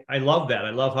I love that. I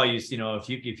love how if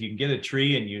you can get a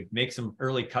tree and you make some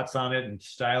early cuts on it and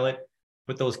style it,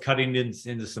 put those cuttings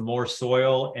into some more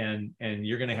soil, and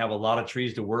you're going to have a lot of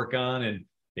trees to work on, and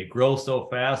they grow so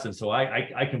fast. And so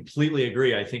I completely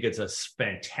agree. I think it's a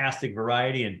fantastic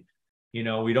variety, and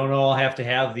we don't all have to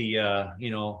have the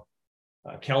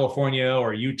California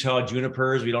or Utah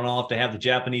junipers. We don't all have to have the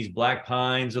Japanese black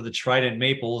pines or the trident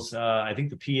maples. I think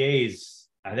the PAs,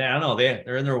 I don't know,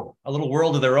 they're in a little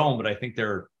world of their own, but I think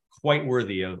they're quite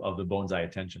worthy of the bonsai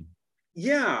attention.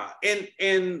 Yeah.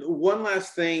 And one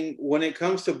last thing, when it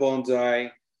comes to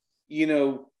bonsai,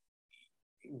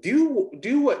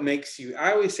 do what makes you,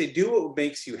 I always say, do what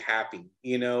makes you happy.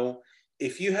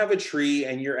 If you have a tree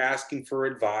and you're asking for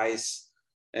advice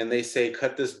and they say,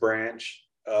 cut this branch,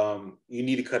 you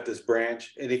need to cut this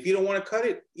branch. And if you don't want to cut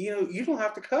it, you don't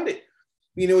have to cut it.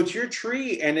 It's your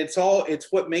tree, and it's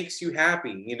what makes you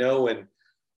happy, and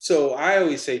so I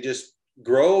always say, just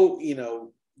grow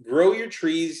your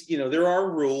trees. There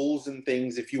are rules and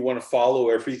things if you want to follow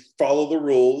the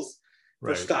rules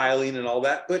for styling and all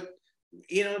that, but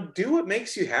do what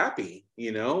makes you happy.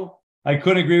 I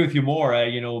couldn't agree with you more.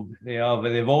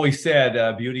 They've always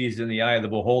said beauty is in the eye of the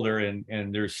beholder,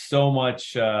 and there's so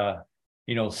much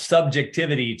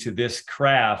subjectivity to this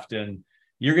craft, and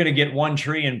you're going to get one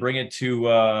tree and bring it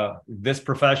to this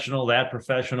professional, that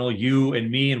professional, you and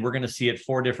me, and we're going to see it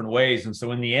 4 different ways. And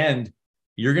so in the end,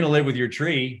 you're going to live with your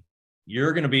tree.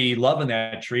 You're going to be loving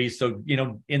that tree. So,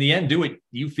 in the end, do what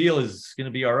you feel is going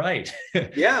to be all right.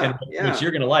 Yeah. Which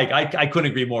you're going to like. I couldn't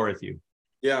agree more with you.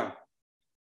 Yeah.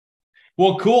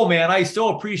 Well, cool, man. I still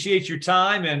appreciate your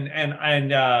time.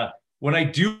 And when I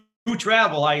do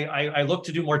travel, I look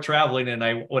to do more traveling,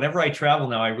 and whenever I travel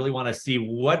now, I really want to see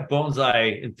what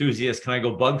bonsai enthusiasts can I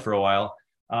go bug for a while.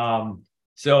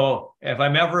 So if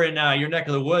I'm ever in your neck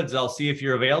of the woods, I'll see if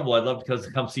you're available. I'd love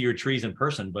to come see your trees in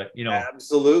person, but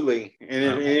absolutely.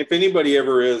 And if anybody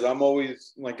ever is, I'm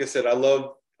always, like I said, I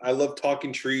love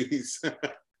talking trees.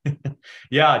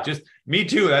 Yeah, just me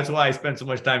too. That's why I spend so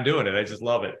much time doing it. I just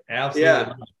love it. Absolutely.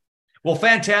 Yeah. Well,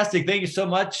 fantastic. Thank you so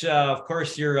much. Of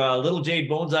course, your Little Jade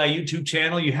Bonsai YouTube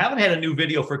channel. You haven't had a new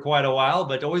video for quite a while,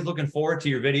 but always looking forward to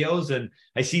your videos. And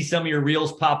I see some of your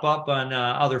reels pop up on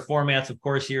other formats, of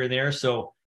course, here and there.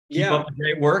 So keep up the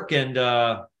great work. And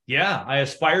I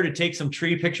aspire to take some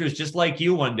tree pictures just like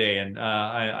you one day. And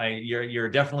you're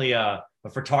definitely a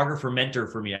photographer mentor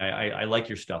for me. I like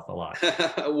your stuff a lot.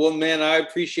 Well, man, I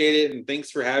appreciate it. And thanks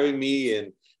for having me.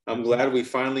 And I'm glad we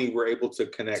finally were able to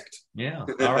connect. Yeah.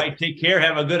 All right. Take care.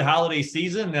 Have a good holiday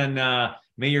season, and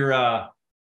may your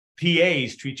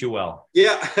PAs treat you well.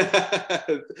 Yeah.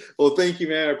 Well, thank you,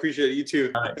 man. I appreciate it. You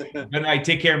too. All right. Good night.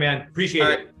 Take care, man. Appreciate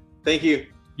it. Thank you.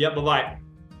 Yeah. Bye-bye.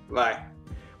 Bye.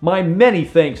 My many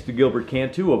thanks to Gilbert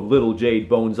Cantu of Little Jade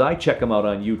Bonsai. Check him out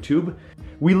on YouTube.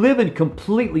 We live in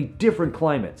completely different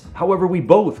climates. However, we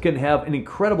both can have an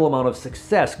incredible amount of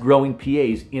success growing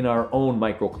PAs in our own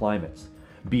microclimates.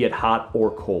 be it hot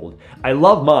or cold. I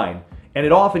love mine, and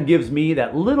it often gives me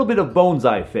that little bit of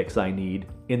bonsai fix I need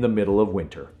in the middle of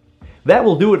winter. That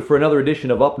will do it for another edition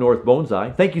of Up North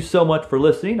Bonsai. Thank you so much for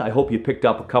listening. I hope you picked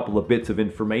up a couple of bits of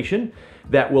information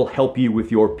that will help you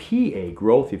with your PA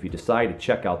growth if you decide to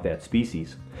check out that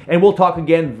species. And we'll talk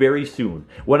again very soon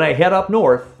when I head up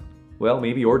north, well,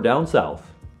 maybe or down south,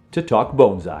 to talk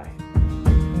bonsai.